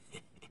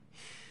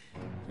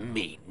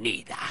 Me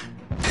neither.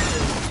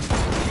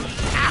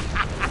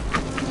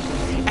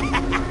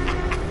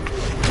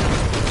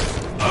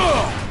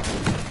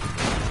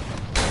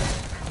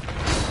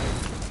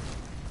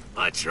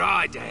 I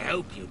tried to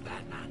help you,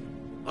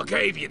 Batman. I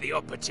gave you the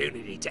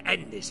opportunity to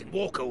end this and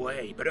walk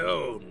away, but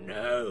oh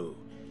no.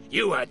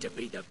 You had to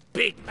be the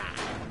big man.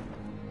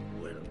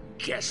 Well,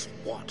 guess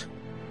what?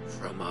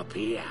 From up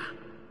here,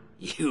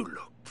 you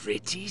look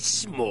pretty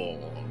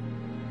small.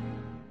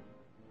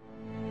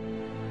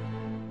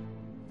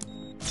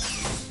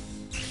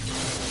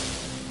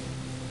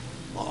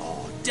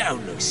 Oh,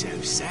 don't look so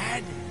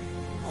sad.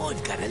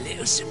 I've got a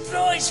little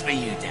surprise for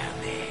you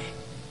down there.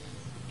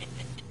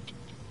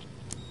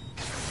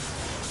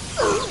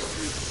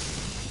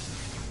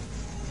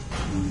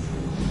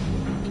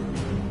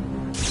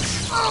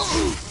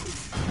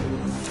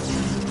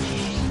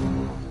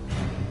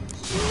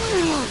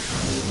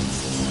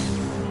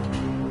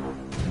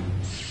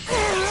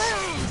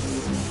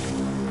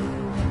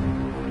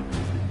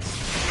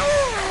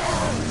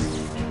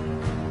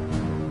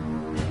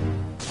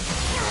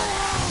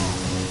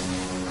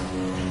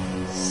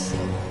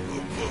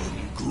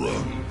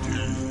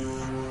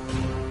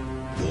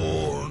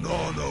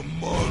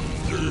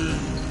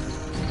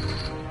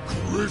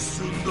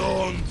 Christened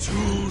on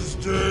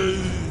Tuesday,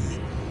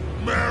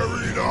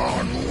 married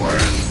on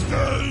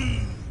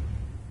Wednesday.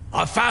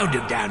 I found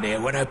him down there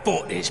when I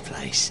bought this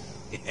place.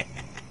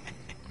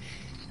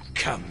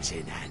 Comes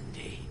in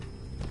handy.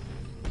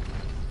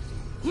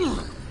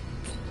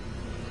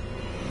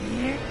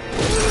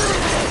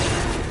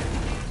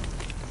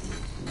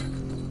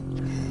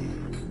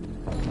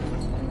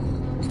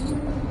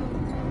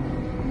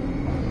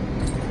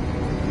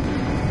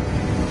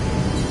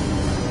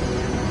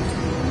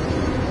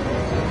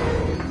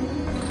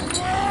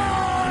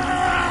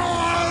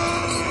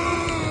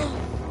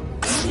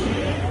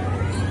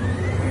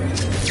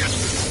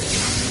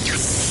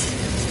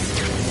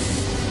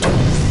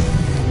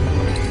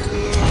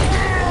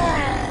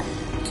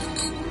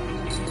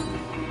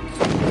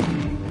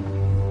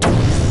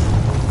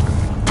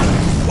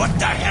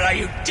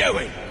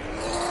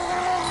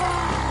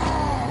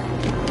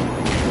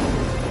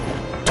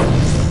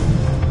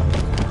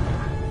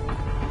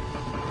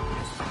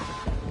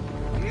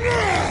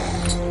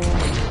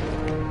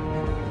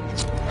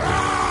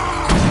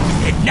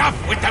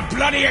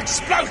 bloody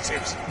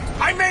explosives!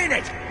 I mean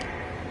it!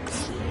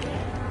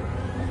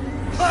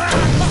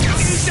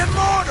 He's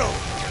immortal!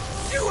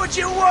 Do what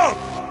you want!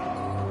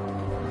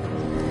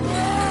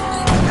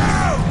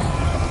 No!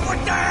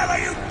 What the hell are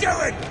you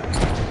doing?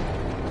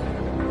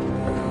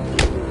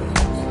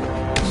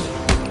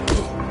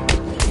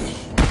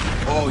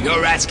 Oh,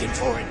 you're asking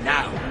for it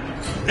now.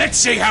 Let's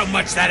see how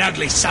much that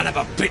ugly son of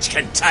a bitch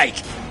can take.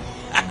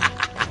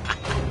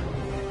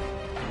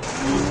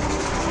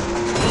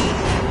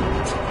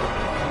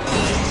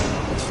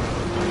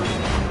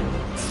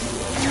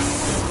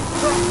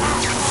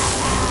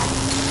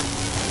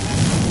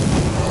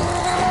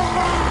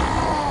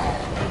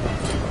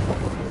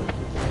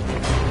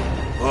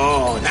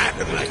 Oh, that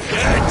looked like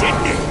her,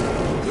 didn't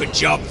it? Good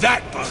job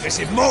that bug is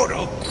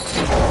immortal.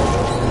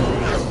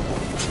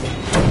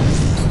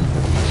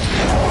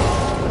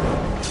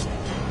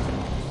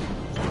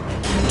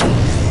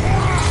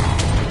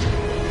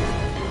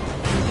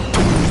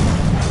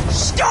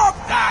 Stop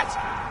that!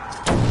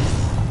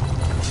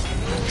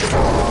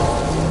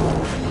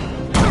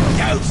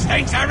 Those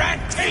things are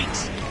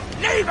antiques!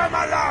 Leave them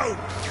alone!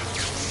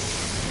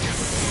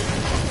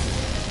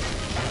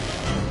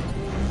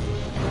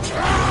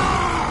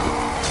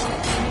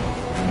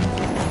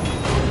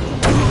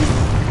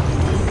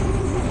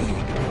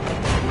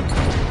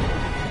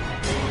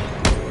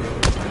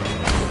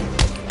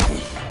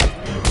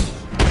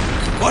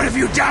 What have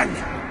you done?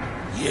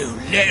 You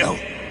little...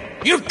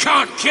 You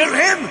can't kill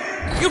him!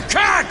 You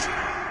can't!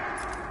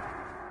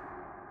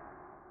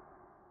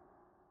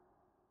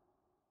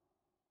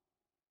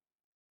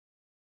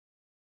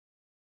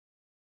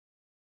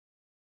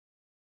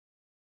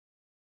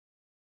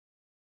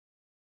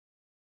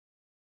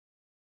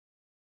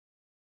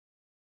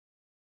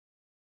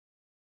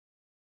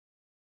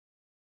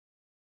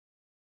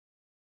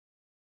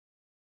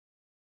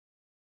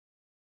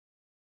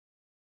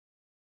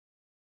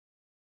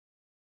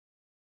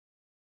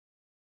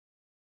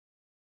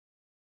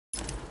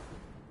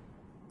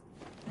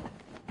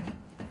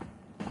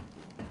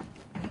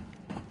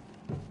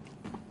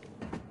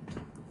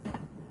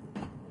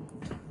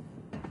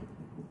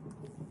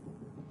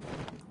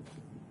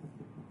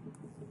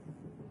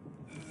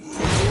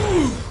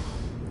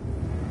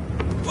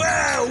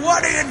 Well,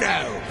 what do you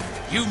know?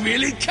 You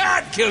really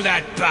can't kill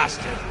that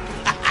bastard!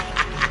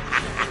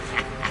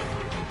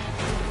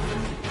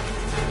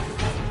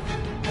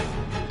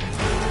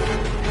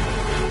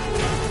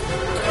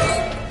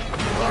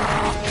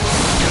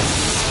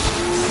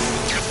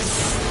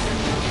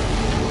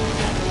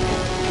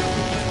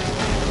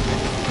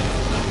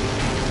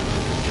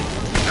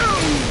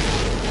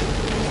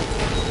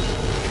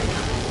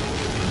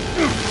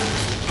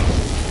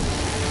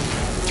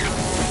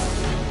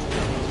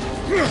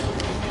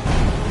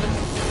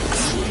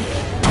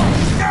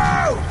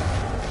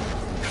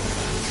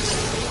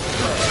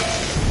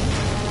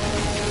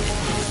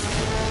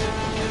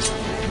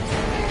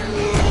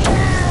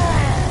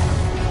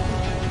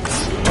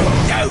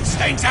 Those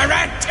things are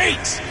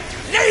antiques!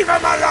 Leave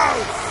them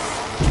alone!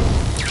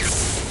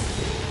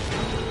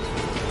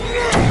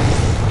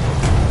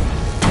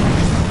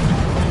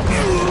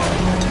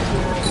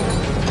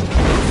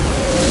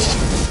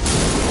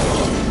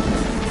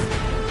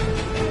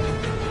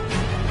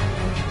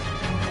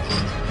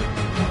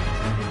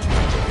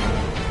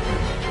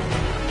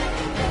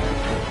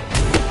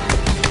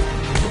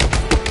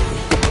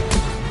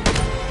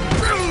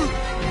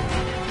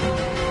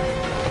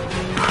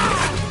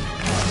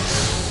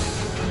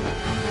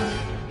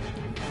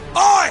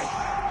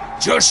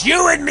 Just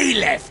you and me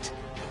left.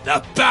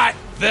 The bat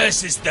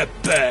versus the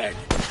bird.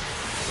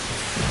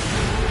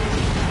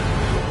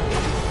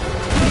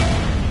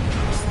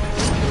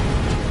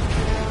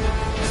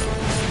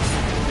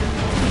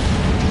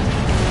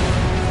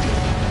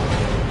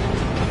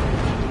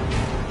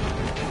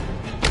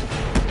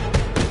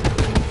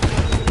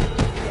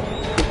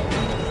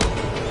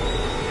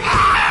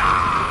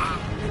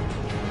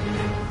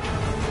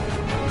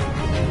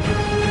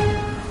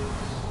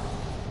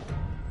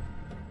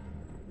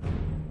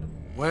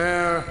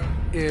 Where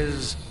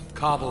is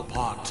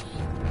Cobblepot?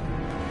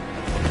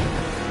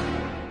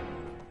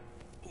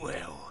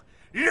 Well,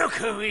 look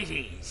who it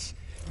is.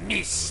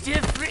 Mr.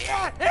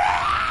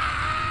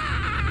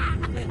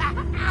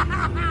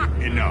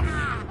 Enough.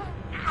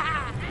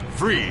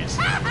 Freeze.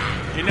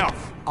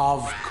 Enough.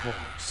 Of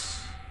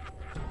course.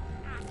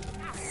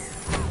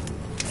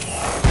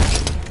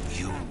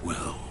 You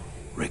will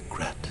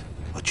regret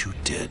what you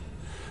did,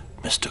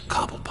 Mr.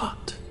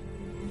 Cobblepot.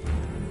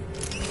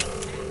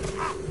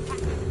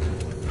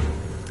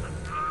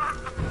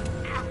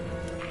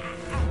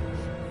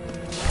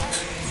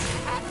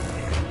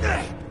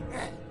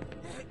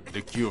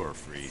 The cure,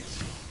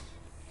 Freeze.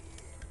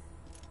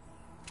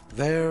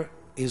 There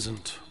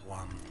isn't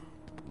one.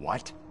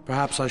 What?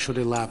 Perhaps I should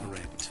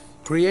elaborate.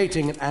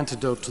 Creating an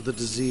antidote to the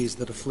disease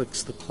that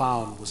afflicts the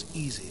clown was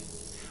easy.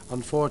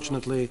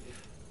 Unfortunately,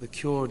 the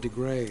cure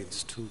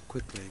degrades too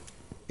quickly.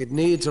 It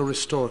needs a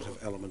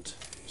restorative element,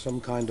 some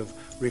kind of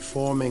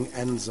reforming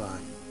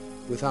enzyme.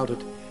 Without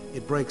it,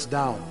 it breaks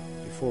down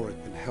before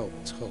it can help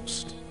its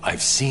host.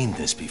 I've seen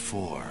this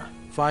before.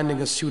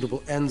 Finding a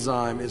suitable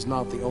enzyme is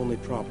not the only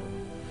problem.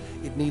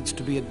 It needs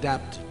to be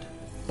adapted,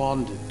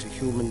 bonded to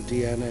human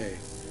DNA.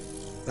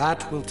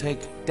 That will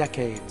take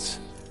decades.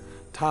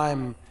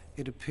 Time,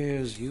 it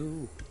appears,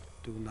 you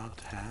do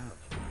not have.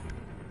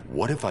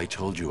 What if I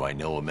told you I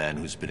know a man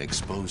who's been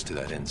exposed to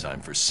that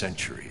enzyme for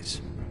centuries?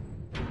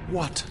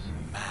 What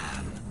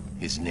man?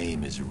 His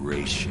name is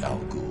Ra's al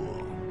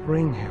Ghul.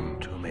 Bring him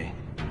to me.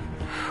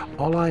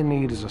 All I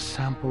need is a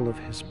sample of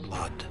his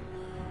blood.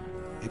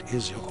 It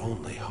is your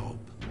only hope.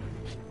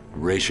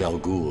 Ra's al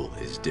Ghul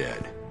is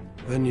dead.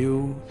 Then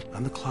you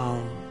and the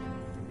clown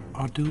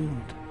are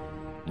doomed.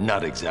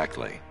 Not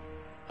exactly.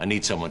 I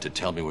need someone to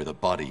tell me where the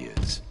body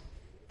is.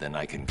 Then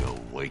I can go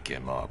wake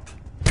him up.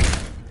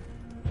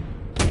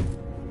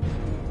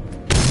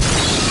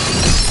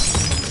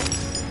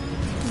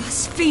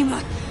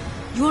 Blasphemer!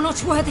 You are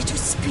not worthy to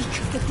speak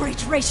of the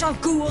great Ra's al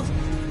Ghul!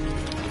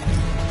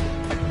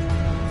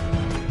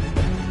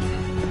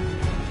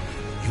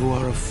 You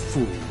are a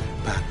fool,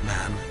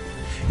 Batman.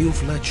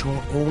 You've let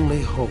your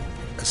only hope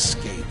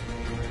escape.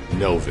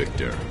 No,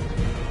 Victor.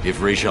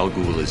 If Ra's al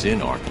Ghul is in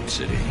Arkham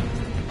City,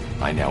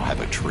 I now have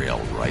a trail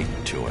right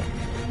to him.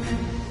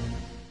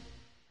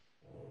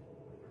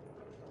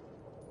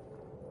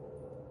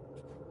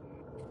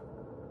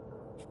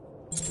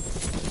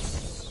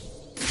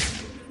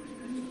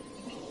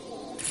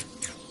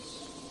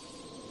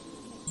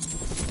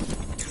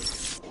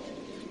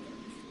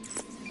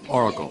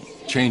 Oracle,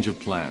 change of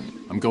plan.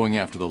 I'm going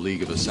after the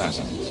League of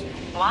Assassins.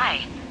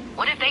 Why?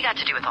 What have they got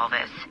to do with all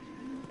this?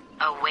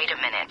 Oh, wait a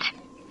minute.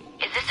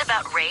 Is this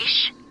about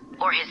Ra's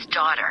or his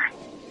daughter?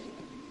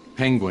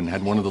 Penguin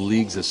had one of the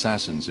League's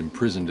assassins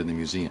imprisoned in the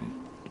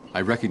museum.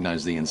 I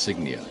recognize the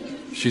insignia.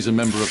 She's a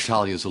member of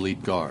Talia's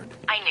elite guard.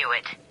 I knew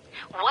it.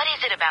 What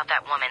is it about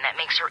that woman that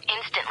makes her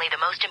instantly the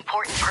most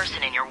important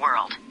person in your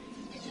world?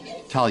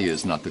 Talia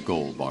is not the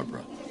goal,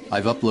 Barbara.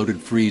 I've uploaded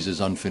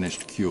Freeze's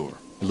unfinished cure.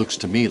 It looks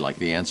to me like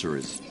the answer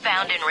is...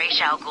 found in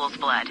Ra's al Ghul's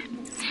blood.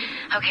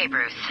 Okay,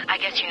 Bruce, I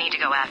guess you need to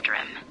go after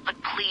him. But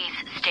please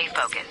stay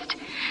focused.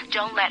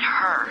 Don't let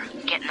her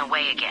get in the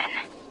way again.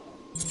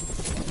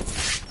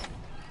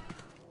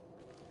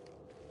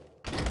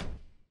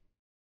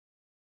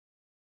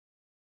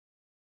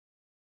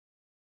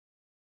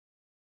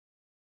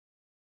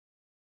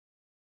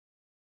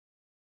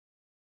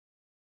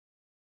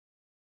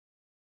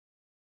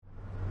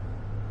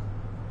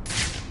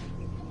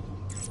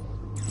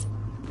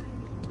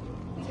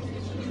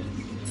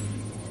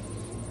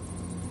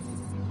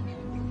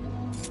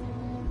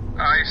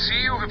 I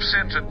see you have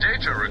sent a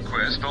data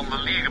request on the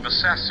League of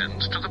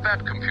Assassins to the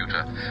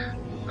Batcomputer.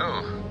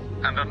 Oh,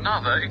 and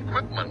another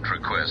equipment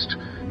request.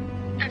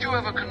 Did you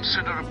ever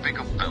consider a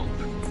bigger belt?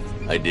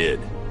 I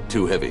did.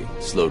 Too heavy.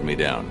 Slowed me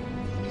down.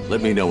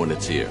 Let me know when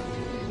it's here.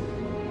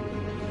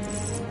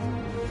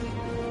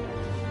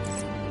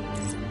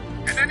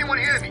 Can anyone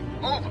hear me?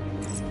 Over.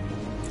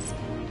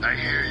 I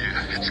hear you.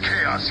 It's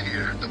chaos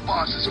here. The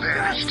boss has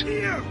vanished.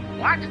 Here?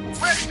 What?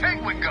 Where'd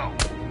Penguin go?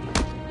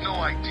 No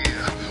idea.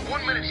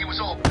 One minute he was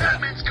all,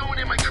 Batman's going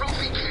in my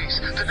trophy case.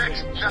 The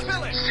next,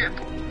 nothing. Zip.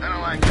 I don't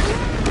like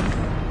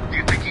it. Do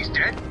you think he's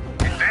dead?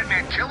 Did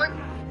Batman kill him?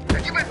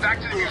 Have you been back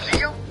to the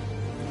museum?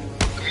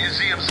 The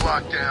museum's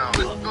locked down.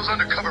 Those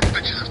undercover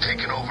bitches have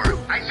taken over.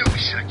 I knew we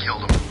should have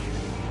killed him.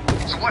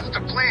 So what's the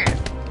plan?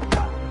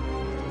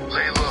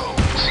 Lay low.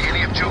 See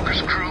any of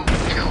Joker's crew?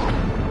 Kill him.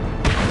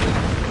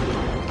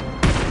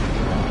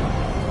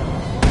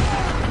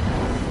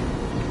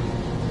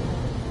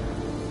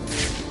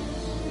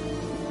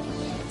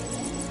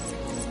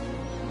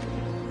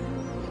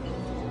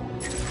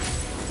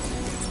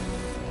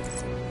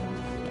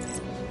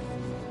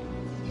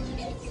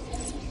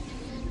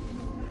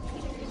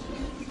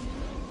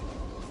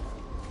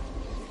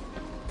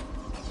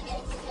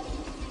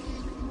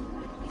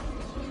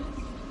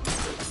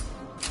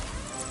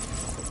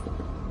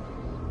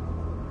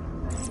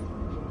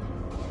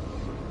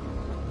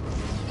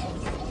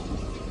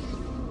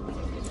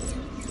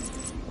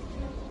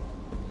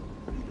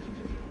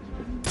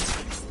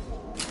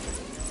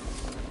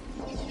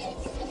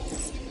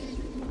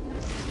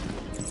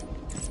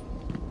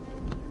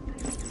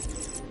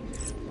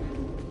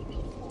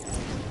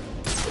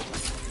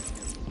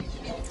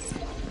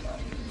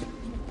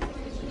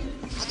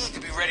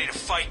 Ready to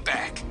fight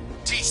back.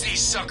 Teach these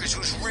suckers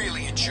who's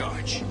really in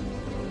charge.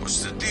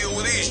 What's the deal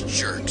with these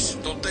jerks?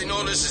 Don't they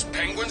know this is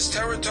Penguin's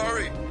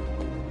territory?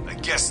 I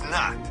guess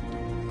not.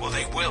 Well,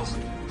 they will.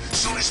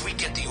 Soon as we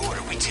get the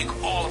order, we take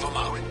all of them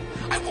out.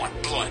 I want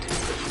blood.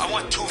 I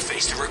want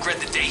Two-Face to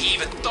regret the day he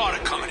even thought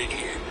of coming in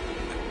here.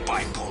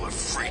 That bipolar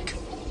freak.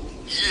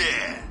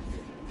 Yeah.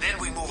 Then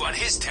we move on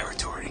his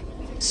territory.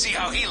 See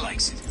how he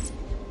likes it.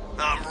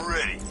 I'm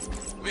ready.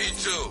 Me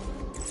too.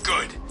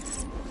 Good.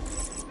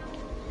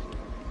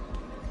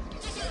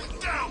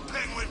 Down,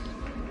 Penguin!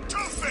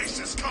 Two-Face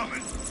is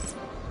coming!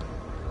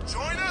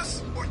 Join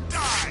us or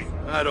die!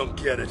 I don't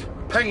get it.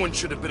 Penguin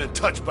should have been in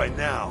touch by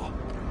now.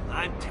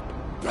 I'm...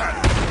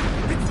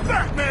 It's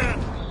Batman!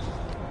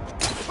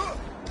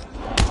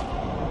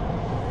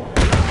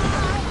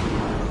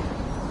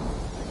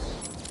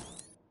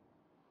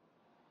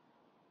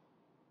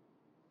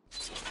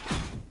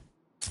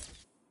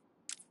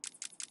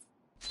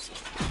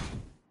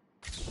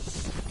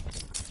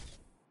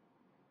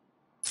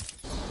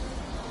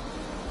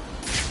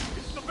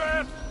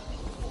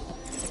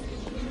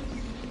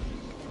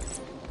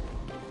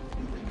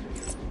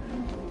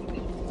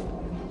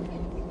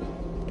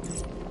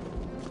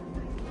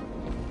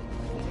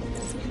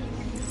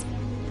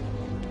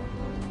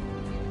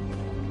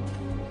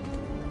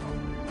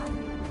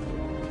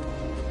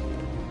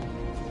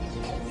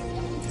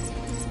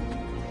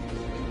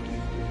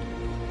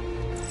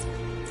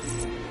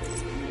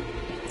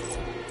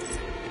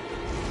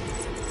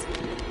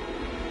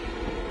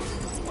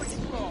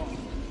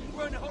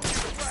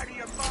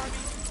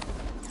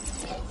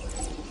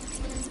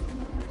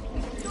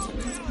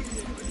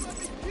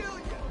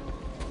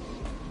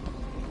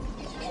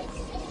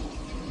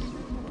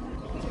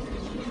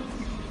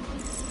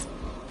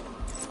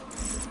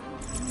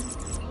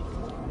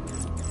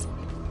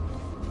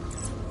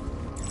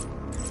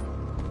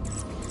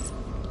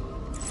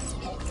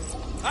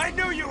 I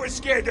knew you were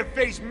scared to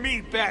face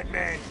me,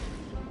 Batman!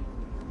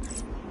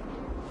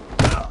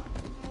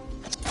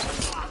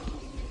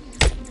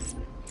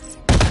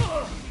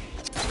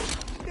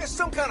 There's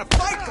some kind of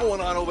fight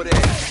going on over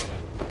there!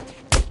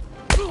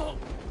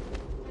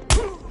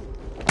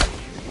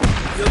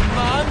 Your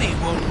mommy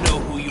won't know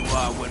who you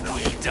are when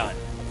we're done.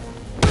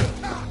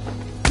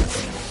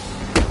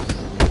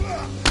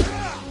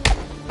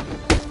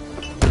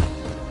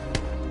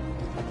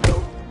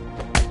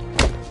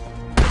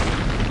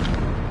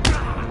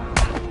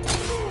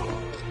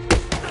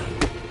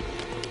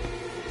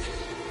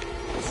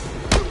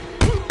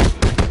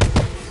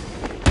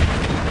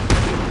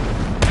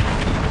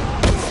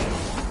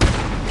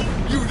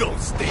 You don't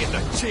stand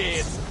a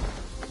chance!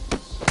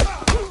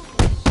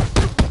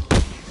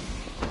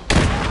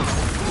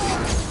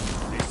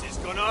 This is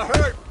gonna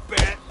hurt,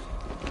 Bat!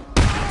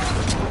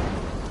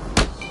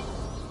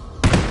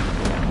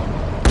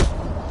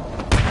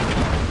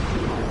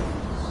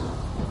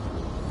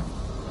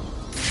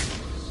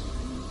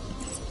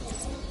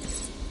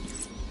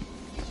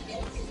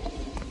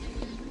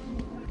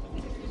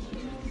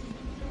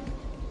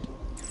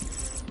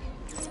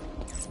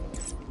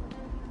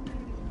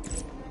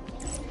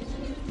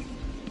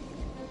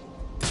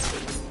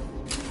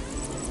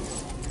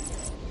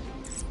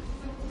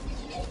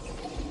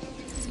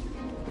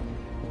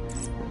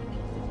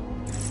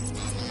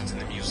 It's in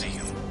the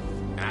museum.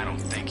 And I don't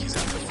think he's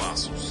after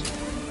fossils.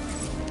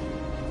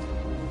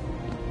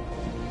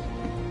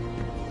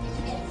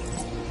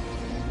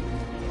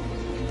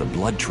 The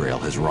blood trail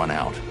has run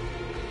out.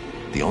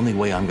 The only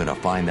way I'm gonna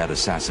find that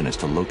assassin is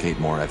to locate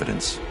more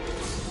evidence.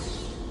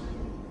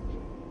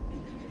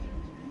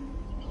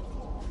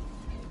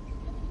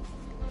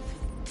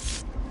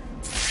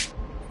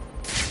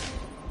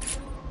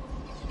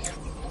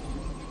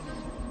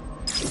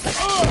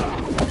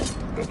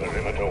 The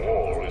perimeter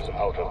wall is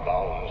out of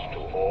bounds to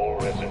all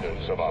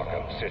residents of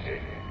Arkham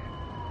City.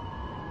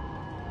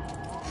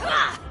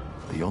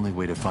 The only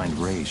way to find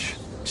Raish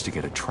is to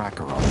get a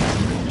tracker on that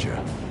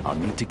ninja. I'll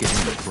need to get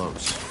in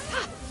close.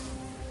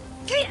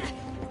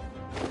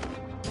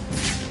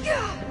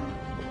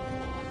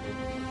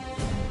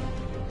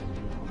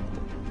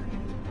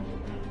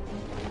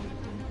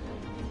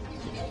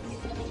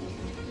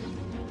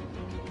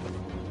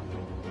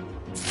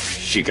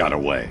 She got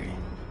away.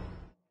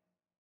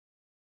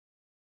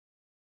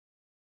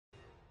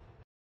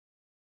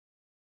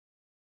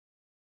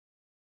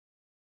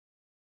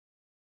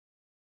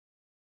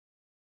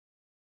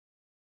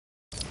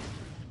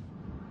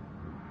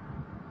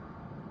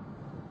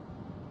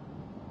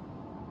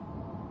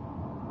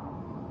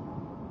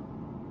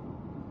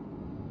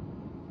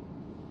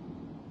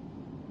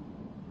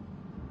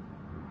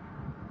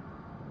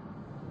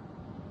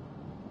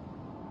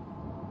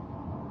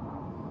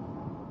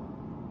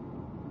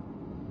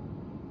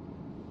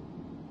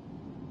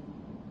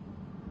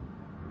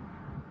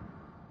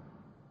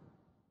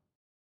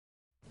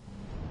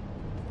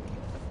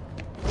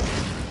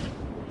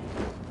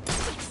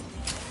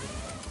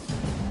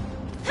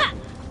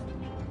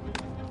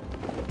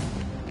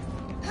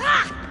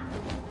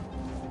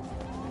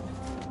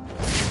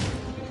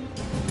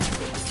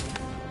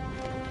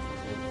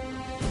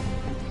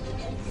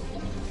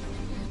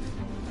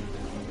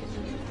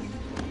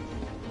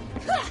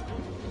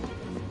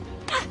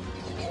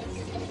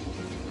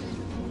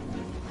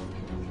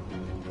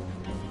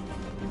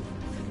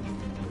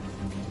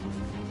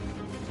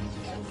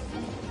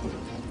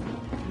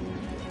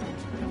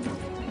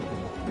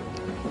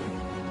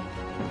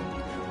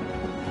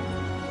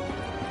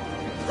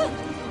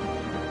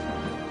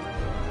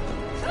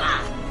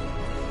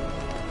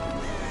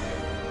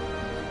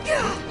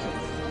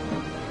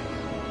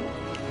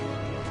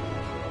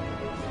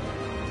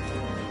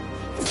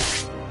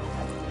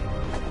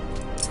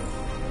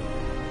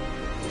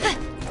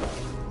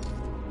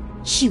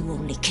 You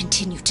only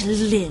continue to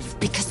live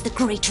because the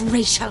great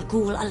Ra's al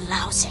Ghul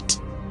allows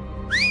it.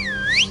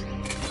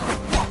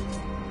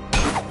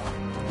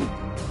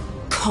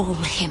 Call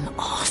him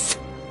off.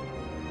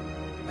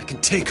 I can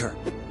take her.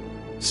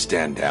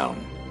 Stand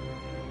down.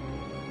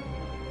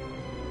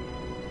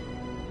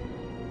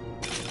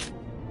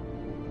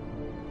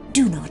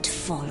 Do not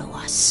follow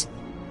us.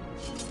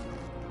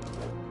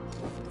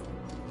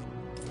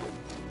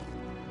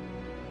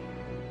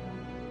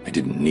 I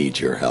didn't need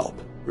your help.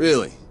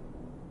 Really?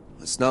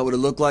 That's not what it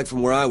looked like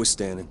from where I was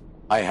standing.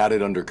 I had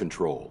it under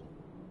control.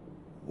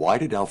 Why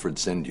did Alfred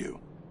send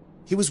you?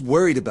 He was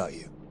worried about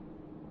you.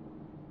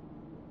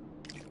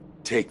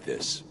 Take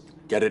this,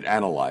 get it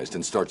analyzed,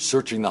 and start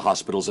searching the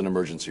hospitals and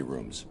emergency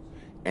rooms.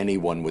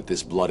 Anyone with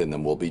this blood in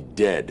them will be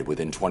dead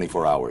within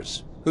 24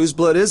 hours. Whose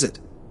blood is it?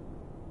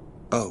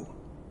 Oh.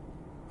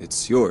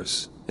 It's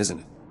yours, isn't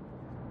it?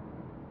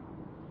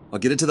 I'll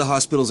get it to the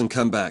hospitals and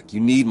come back.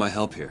 You need my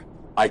help here.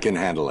 I can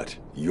handle it.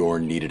 You're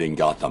needed in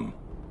Gotham.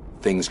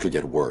 Things could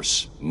get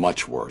worse.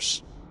 Much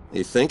worse.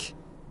 You think?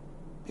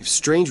 If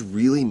Strange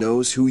really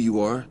knows who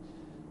you are,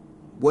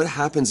 what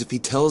happens if he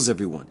tells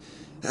everyone?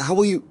 How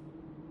will you...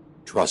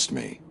 Trust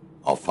me.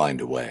 I'll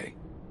find a way.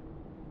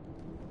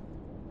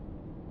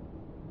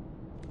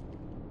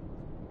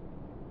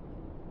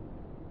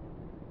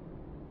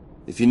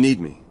 If you need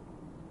me,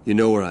 you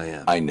know where I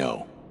am. I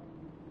know.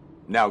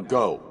 Now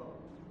go.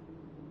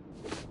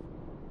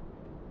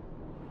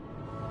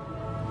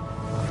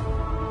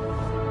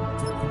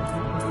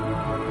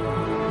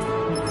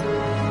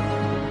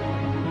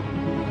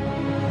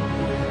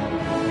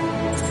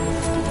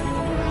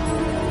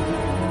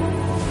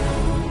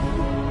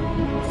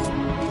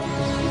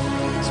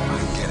 It's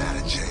my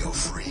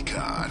get-out-of-jail-free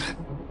card.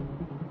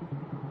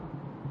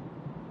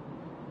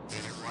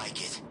 Didn't like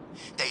it.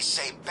 They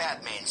say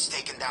Batman's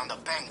taking down the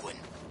Penguin.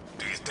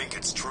 Do you think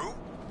it's true?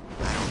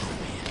 I don't know,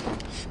 man.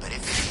 But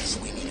if it is,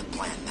 we need a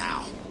plan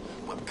now.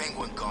 With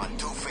Penguin gone,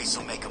 Two-Face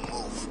will make a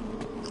move.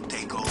 He'll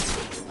take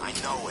over. I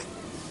know it.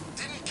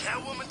 Didn't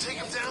Catwoman take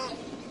him down?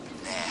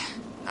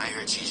 Nah, I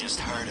heard she just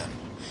heard him.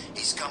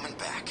 He's coming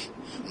back.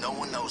 No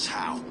one knows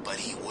how, but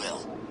he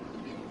will.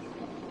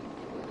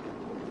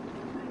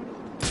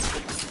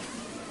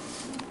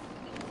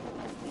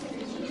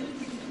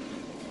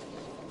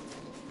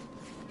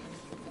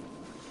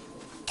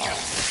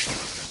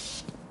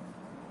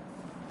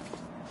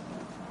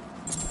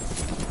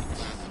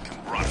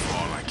 Rot for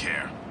all I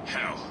care.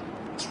 Hell,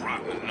 it's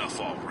rotten enough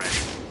already.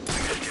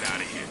 I gotta get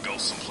out of here and go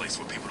someplace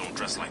where people don't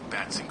dress like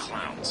bats and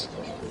clowns.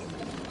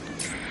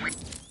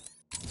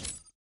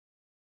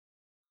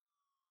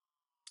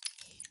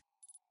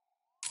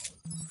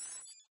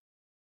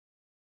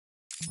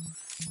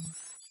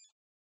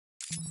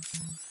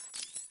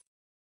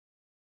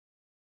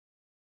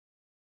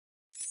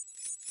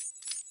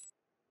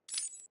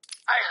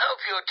 I hope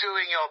you're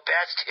doing your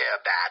best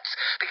here, Bats,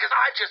 because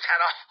I just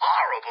had a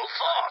horrible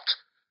thought.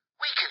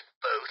 We could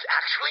both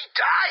actually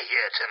die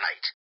here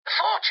tonight.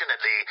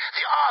 Fortunately,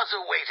 the odds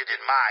are weighted in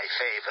my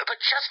favor,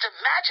 but just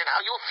imagine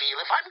how you'll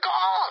feel if I'm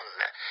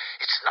gone.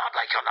 It's not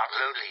like you're not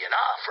lonely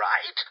enough,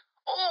 right?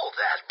 All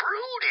that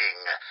brooding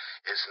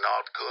is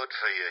not good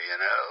for you, you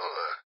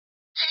know.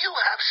 Do you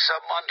have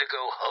someone to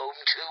go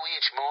home to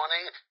each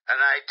morning?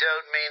 And I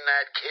don't mean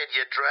that kid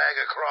you drag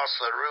across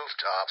the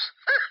rooftops.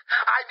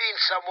 I mean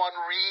someone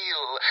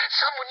real,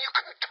 someone you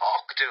can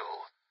talk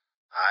to.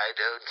 I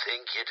don't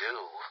think you do.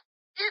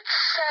 It's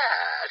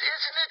sad,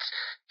 isn't it?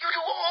 You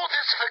do all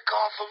this for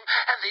Gotham,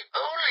 and the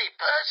only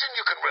person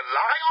you can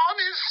rely on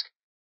is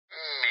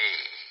me.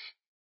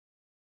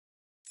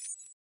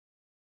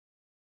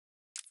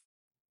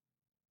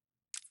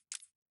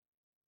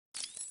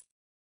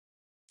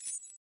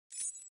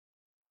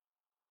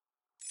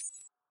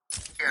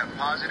 Yeah,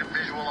 positive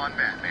visual on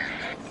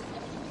Batman.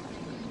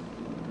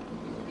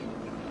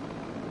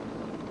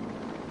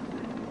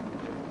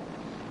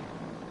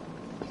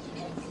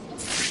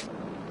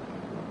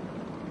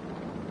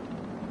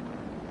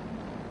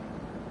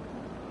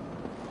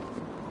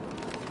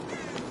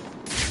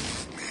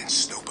 Man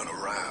snooping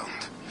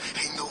around.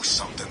 He knows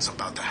something's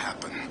about to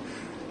happen.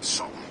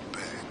 Something big.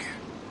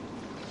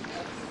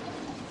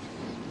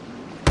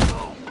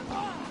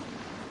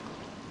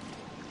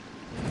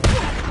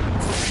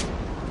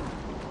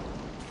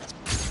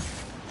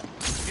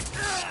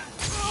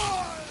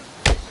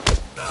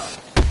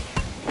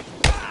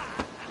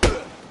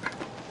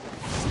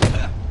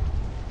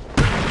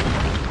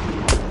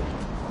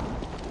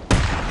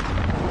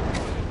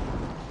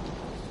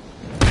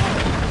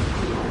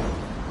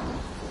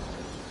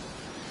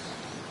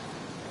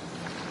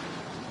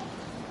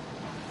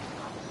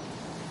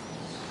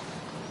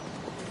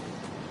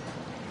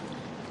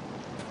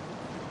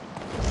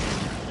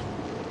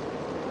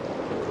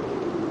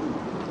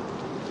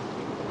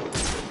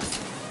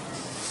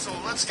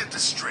 Let's get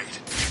this straight.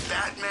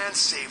 Batman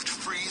saved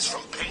Freeze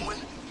from Penguin?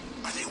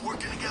 Are they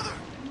working together?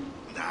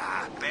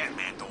 Nah,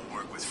 Batman don't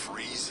work with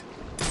Freeze.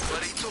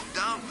 But he took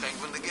down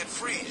Penguin to get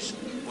Freeze.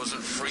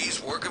 Wasn't Freeze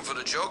working for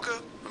the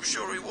Joker? I'm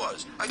sure he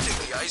was. I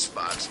think the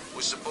Icebox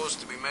was supposed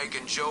to be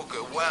making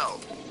Joker well.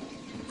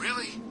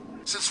 Really?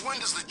 Since when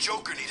does the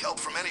Joker need help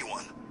from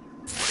anyone?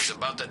 When he's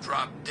about to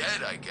drop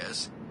dead, I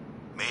guess.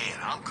 Man,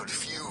 I'm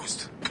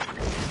confused.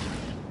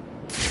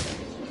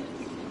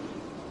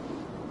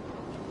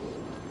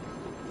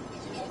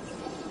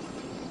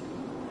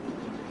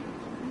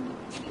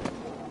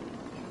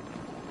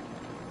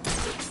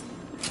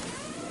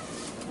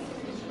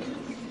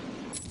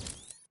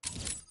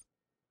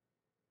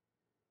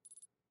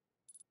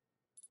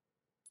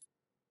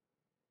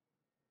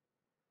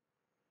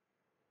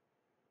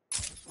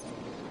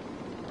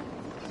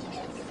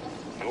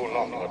 Do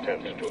not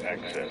attempt to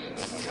access.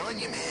 I'm telling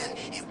you, man,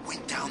 it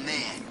went down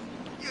there.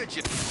 You're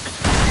just...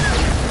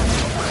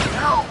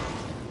 No!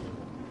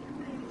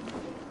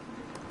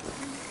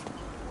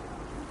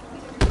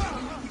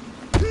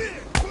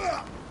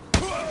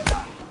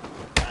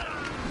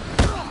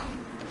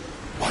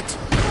 What?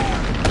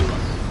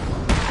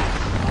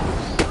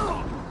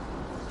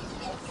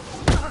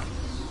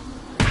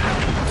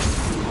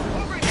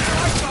 Over here!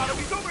 I got him!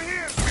 He's over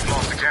here! We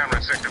lost the camera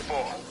in Sector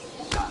 4.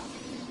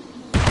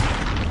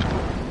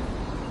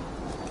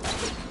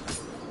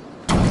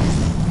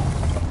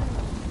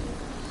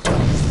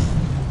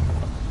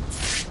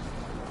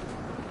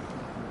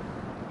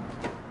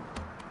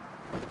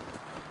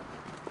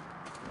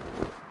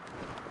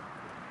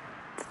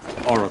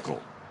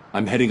 Oracle,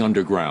 I'm heading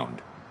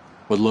underground.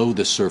 Below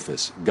the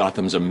surface,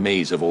 Gotham's a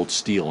maze of old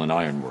steel and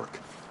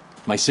ironwork.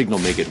 My signal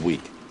may get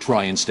weak.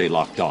 Try and stay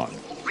locked on.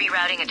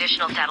 Rerouting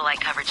additional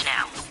satellite coverage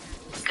now.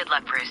 Good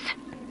luck, Bruce.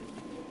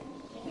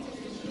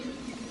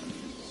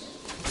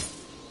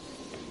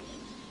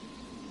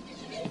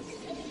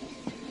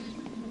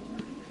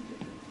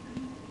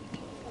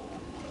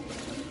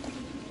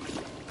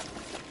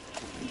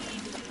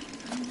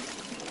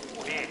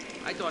 Man,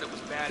 I thought it was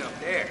bad up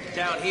there.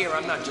 Down here,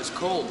 I'm not just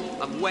cold.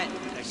 I'm wet,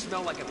 and I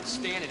smell like I've been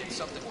standing in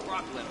something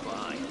Croc left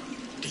behind.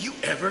 Do you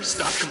ever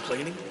stop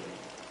complaining?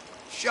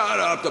 Shut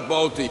up, the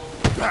both of you.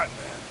 Batman!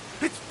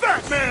 It's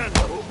Batman!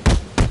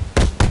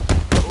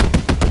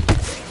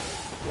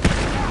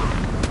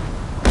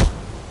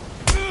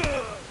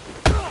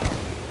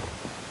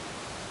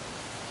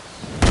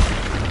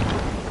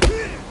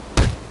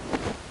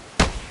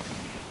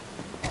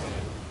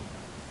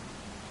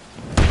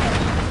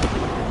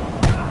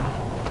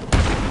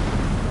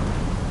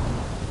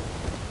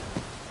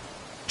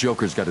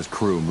 Joker's got his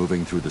crew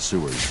moving through the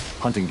sewers,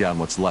 hunting down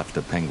what's left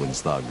of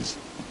Penguin's thugs.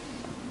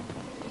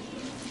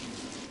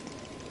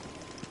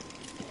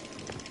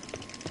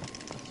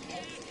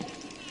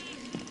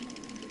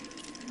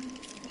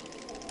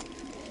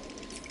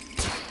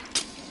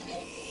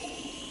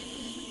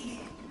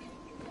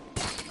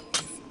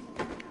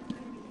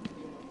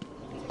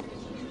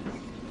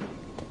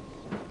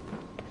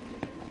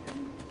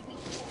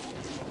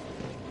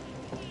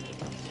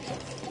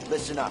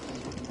 Listen up.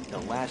 The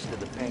last of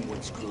the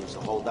Penguin's crews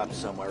will hold up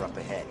somewhere up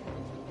ahead.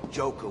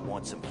 Joker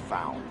wants him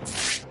found.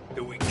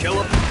 Do we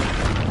kill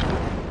him?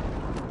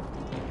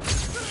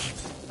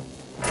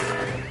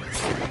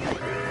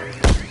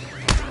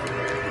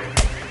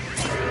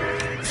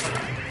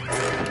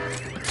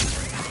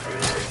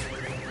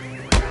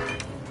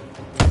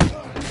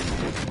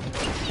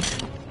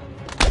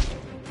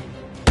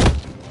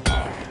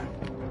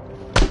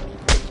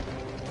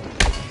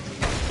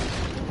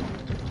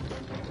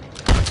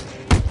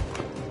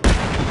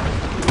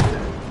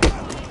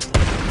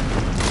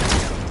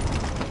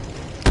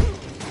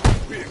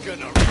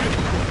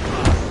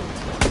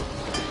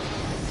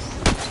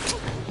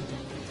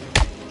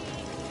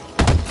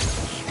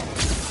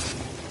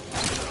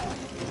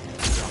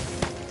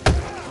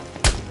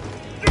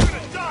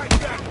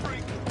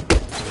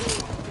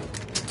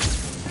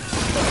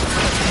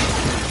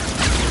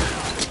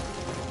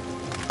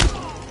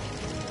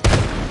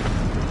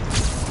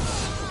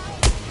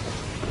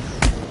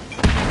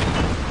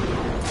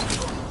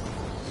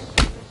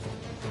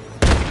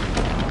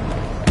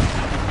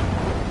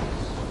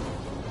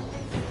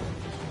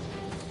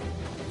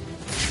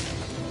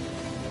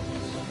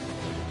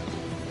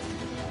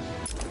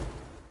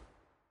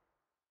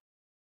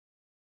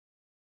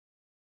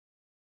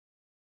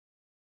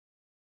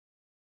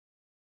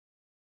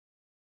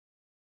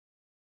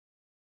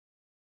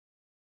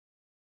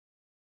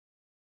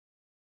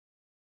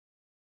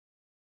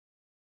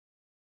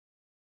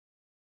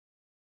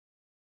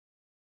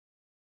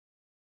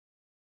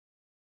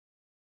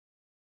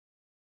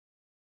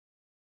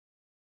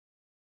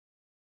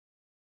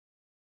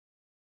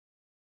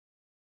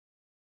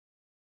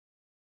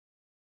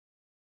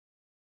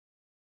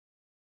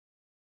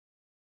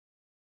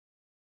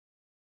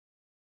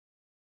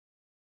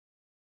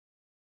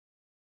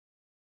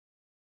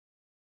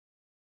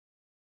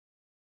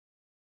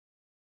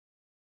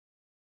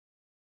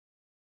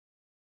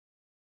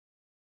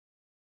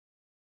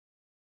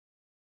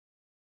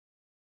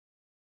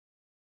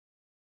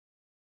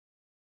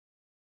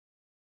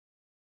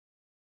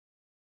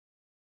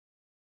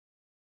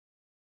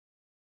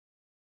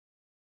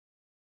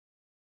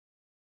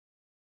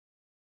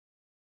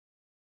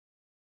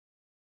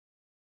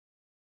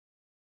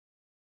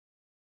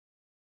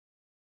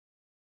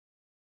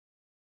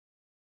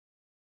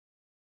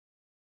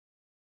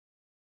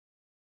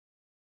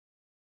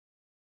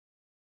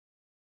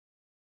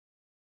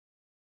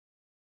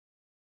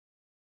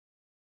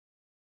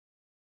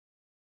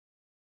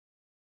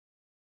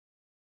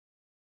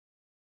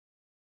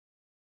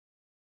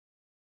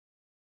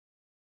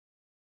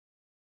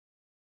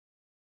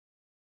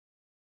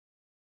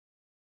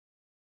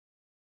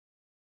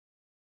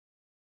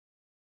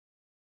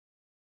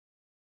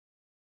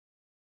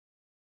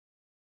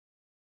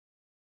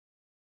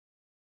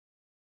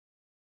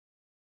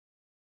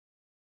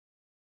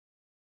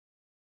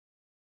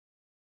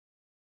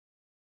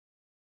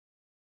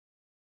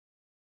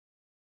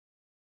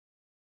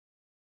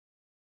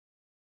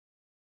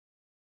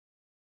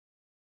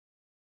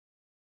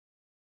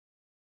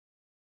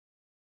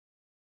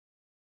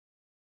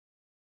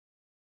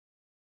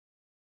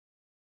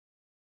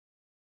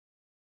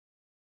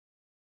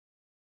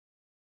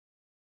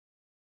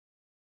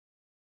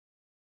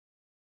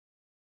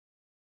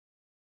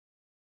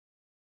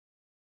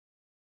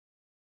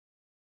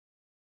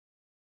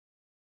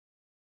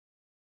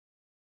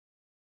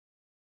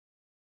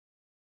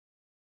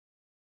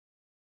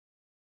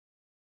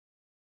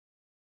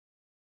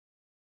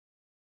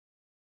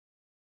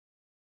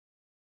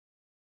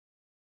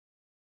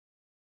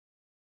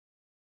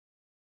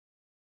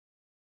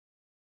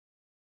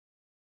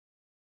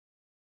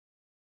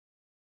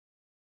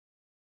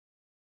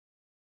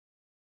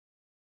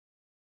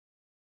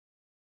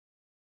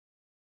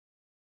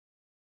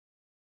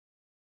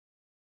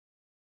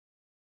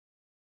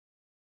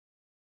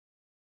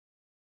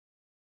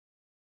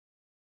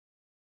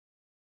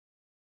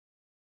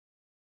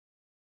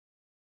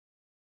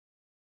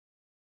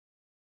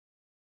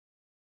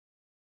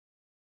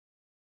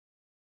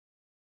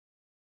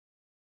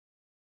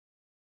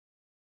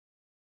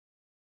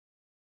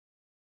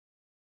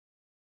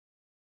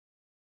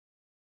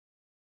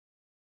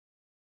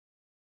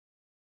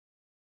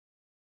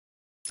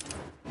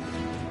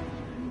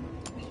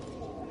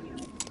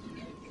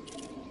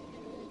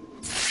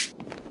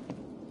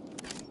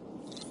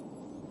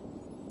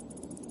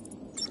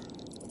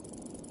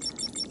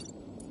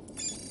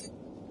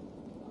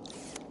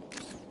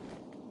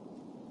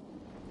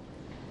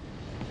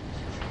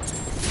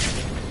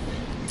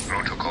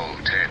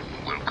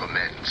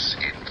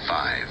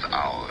 5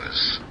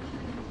 hours.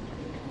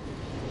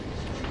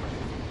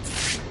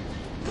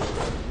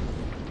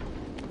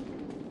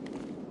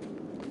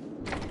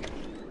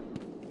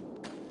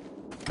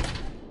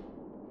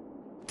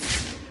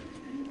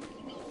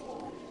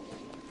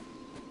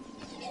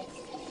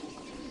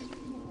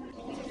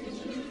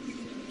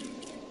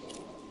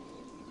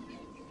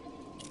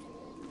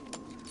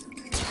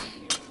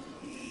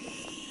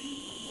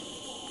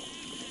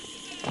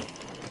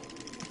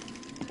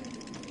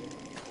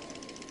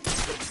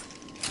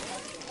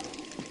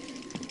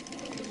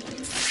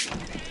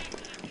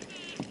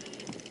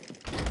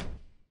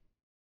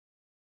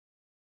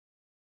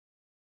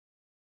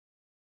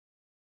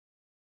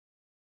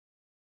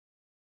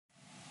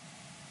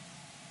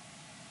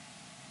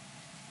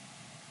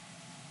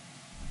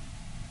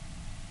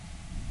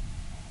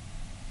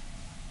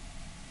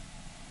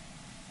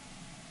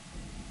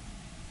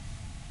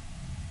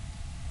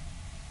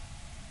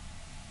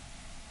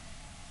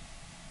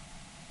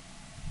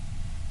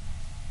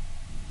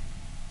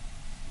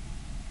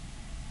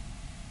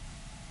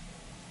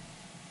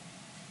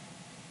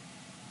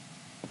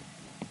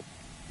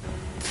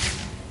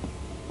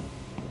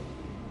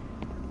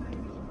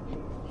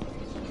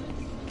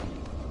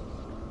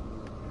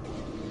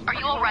 Are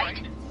you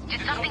alright?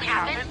 Did something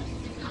happen?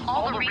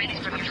 All the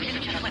readings from your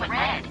suit just went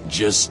red.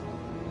 Just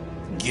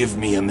give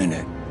me a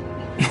minute.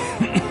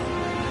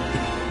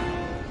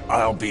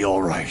 I'll be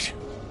all right.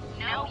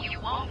 No, you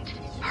won't.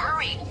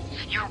 Hurry.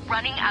 You're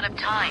running out of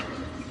time.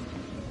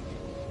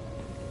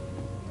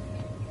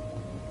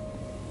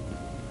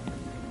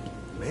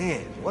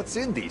 Man, what's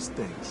in these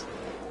things?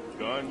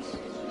 Guns,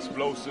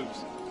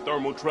 explosives,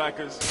 thermal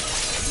trackers,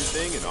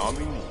 everything an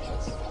army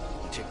needs.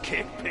 To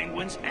kick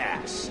Penguin's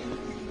ass.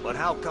 But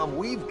how come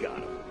we've got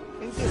them?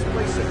 Ain't this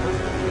place supposed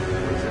to be a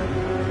prison?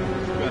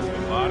 You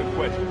asking a lot of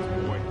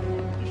questions, boy.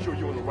 You sure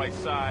you're on the right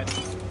side?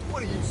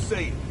 What are you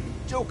saying?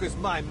 Joker's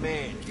my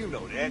man, you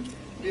know that.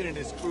 Been in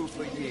his crew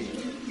for years.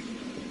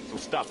 So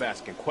stop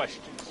asking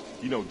questions.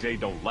 You know Jay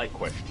don't like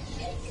questions.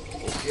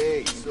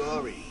 Okay,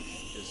 sorry.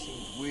 Just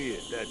seems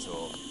weird, that's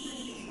all.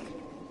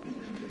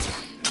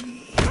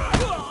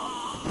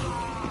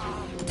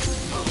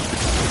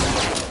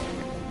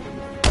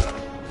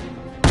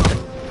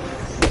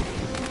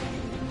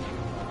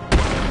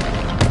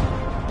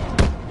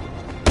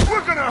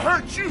 We're gonna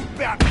hurt you,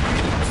 Batman!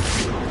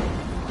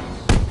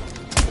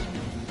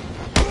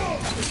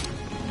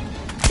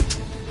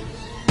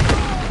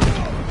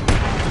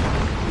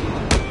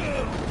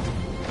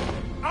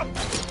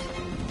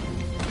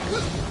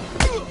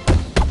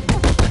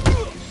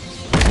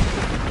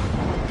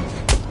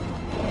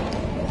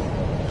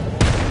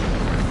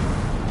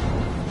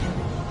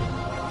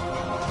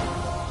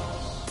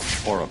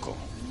 Oracle.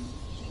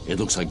 It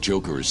looks like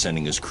Joker is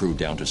sending his crew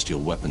down to steal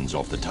weapons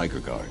off the Tiger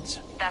Guards.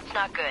 That's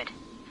not good.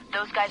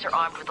 Those guys are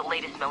armed with the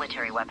latest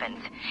military weapons.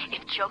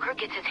 If Joker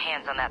gets his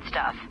hands on that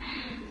stuff,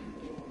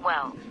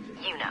 well,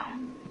 you know.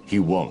 He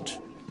won't.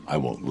 I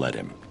won't let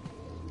him.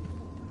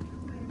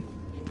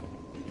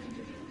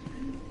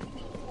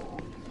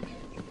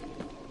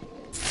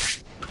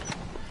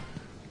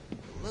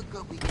 Look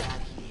what we got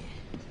here.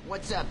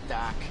 What's up,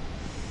 Doc?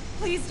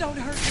 Please don't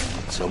hurt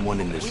me. Someone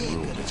in this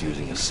room is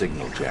using a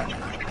signal jammer.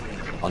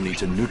 I'll need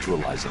to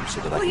neutralize him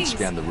so that I can Please.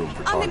 scan the room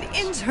for I'm an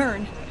targets.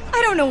 intern.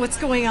 I don't know what's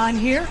going on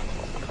here.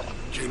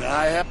 Can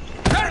I have...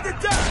 Target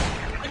down!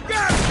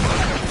 Again!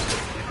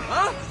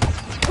 Huh?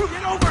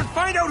 Get over and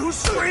find out who's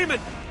screaming!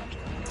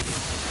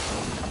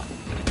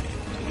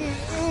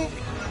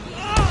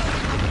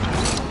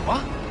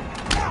 What?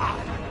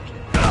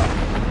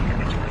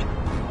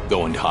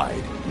 Go and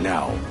hide,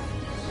 now.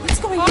 What's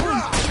going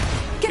on?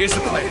 Get Here's me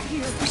the out plan. of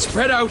here. We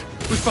spread out,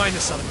 we find the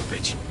son of a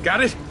bitch.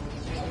 Got it?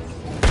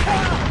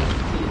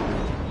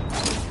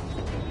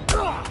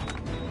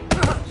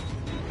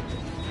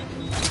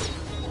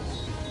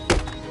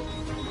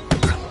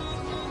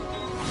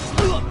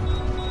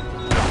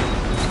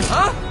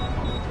 Huh?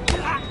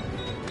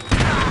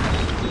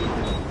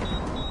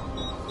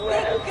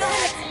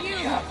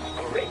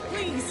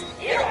 Please.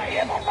 Here I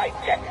am on my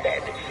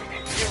deathbed.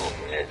 You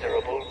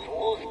miserable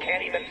fools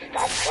can't even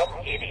stop some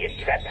idiot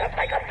dressed up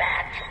like a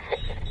bat.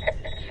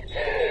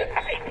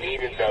 I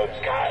needed those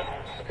guns.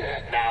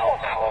 Now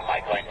how am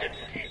I going to...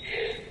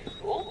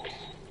 Oops.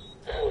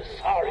 Oh,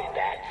 sorry,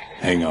 Bats.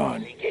 Hang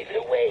on. He gave it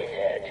away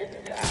there,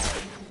 didn't I?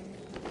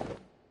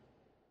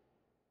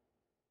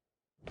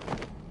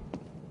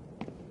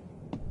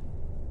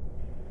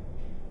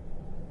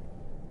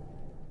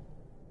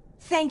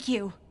 Thank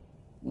you.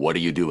 What are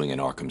you doing in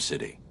Arkham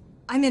City?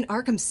 I'm in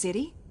Arkham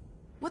City?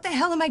 What the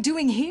hell am I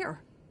doing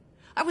here?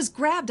 I was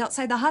grabbed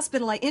outside the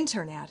hospital I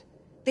intern at.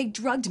 They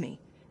drugged me,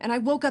 and I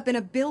woke up in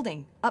a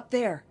building up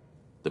there.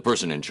 The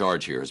person in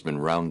charge here has been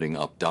rounding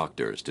up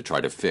doctors to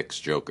try to fix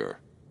Joker.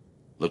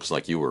 Looks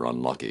like you were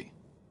unlucky.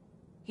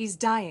 He's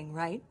dying,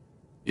 right?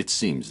 It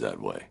seems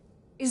that way.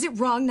 Is it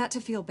wrong not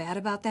to feel bad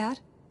about that?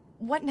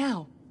 What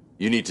now?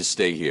 You need to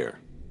stay here.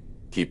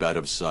 Keep out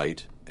of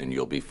sight, and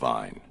you'll be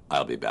fine.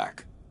 I'll be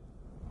back.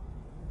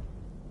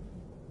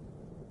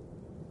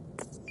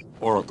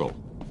 Oracle,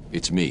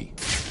 It's me.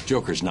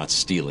 Joker's not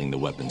stealing the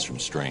weapons from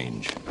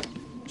Strange.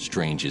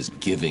 Strange is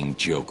giving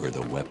Joker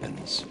the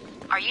weapons.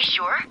 Are you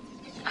sure?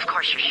 Of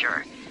course you're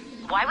sure.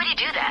 Why would he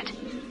do that?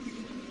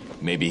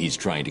 Maybe he's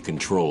trying to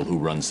control who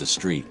runs the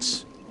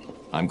streets.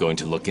 I'm going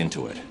to look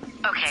into it.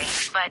 Okay,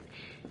 but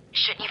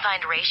shouldn't you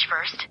find Raish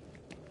first?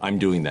 I'm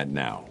doing that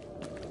now.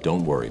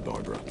 Don't worry,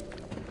 Barbara.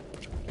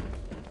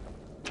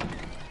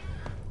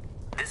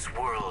 This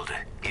world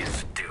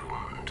is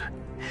doomed.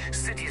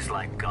 Cities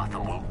like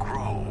Gotham will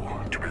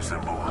grow to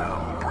resemble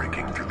hell,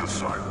 breaking through the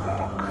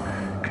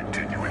sidewalk,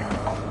 continuing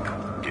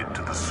up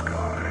into the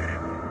sky.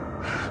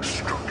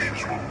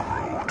 Structures will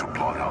grow to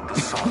blot out the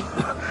sun,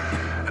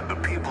 and the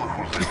people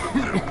who live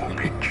in them will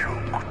be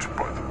choked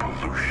by the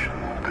pollution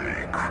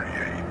they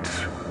create.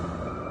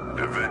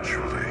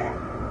 Eventually,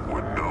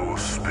 when no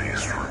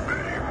space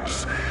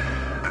remains,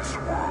 this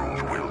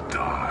world will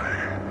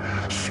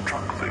die,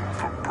 struggling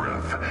for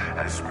breath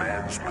as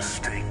man's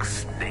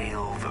mistakes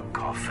nail the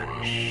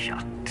coffin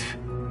shut.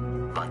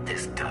 But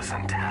this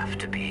doesn't have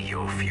to be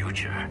your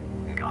future,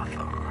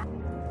 Gotham.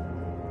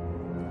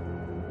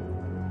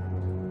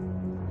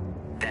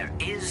 There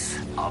is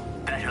a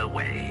better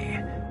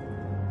way.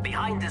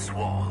 Behind this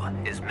wall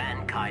is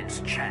mankind's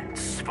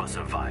chance for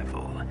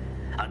survival.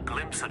 A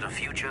glimpse at a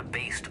future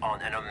based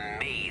on an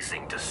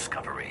amazing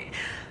discovery.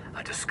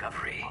 A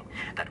discovery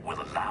that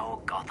will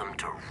allow Gotham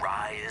to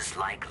rise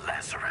like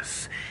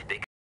Lazarus.